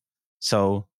episode.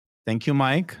 So thank you,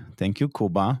 Mike. Thank you,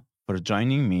 Kuba, for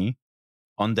joining me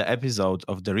on the episode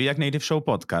of the React Native Show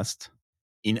podcast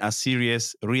in a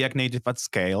series React Native at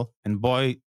Scale. And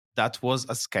boy, that was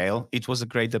a scale. It was a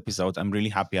great episode. I'm really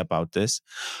happy about this.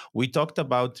 We talked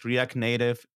about React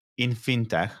Native in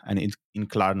fintech and in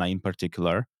Klarna in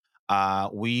particular.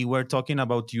 We were talking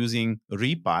about using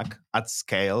Repack at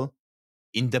scale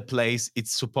in the place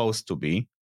it's supposed to be.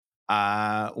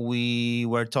 We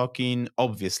were talking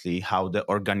obviously how the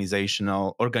organization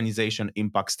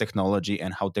impacts technology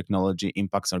and how technology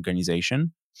impacts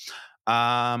organization.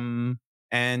 And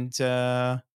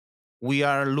we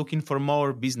are looking for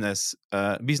more businesses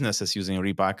using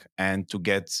Repack and to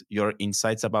get your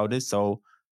insights about it. So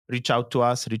reach out to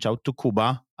us, reach out to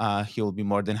Kuba. He'll be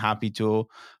more than happy to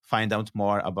find out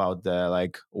more about the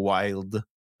like wild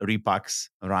repacks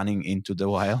running into the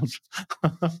wild.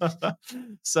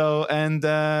 So, and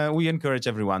we encourage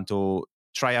everyone to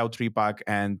try out Repack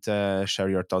and share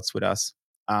your thoughts with us.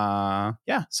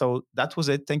 Yeah, so that was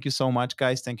it. Thank you so much,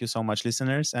 guys. Thank you so much,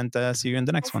 listeners, and see you in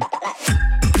the next one.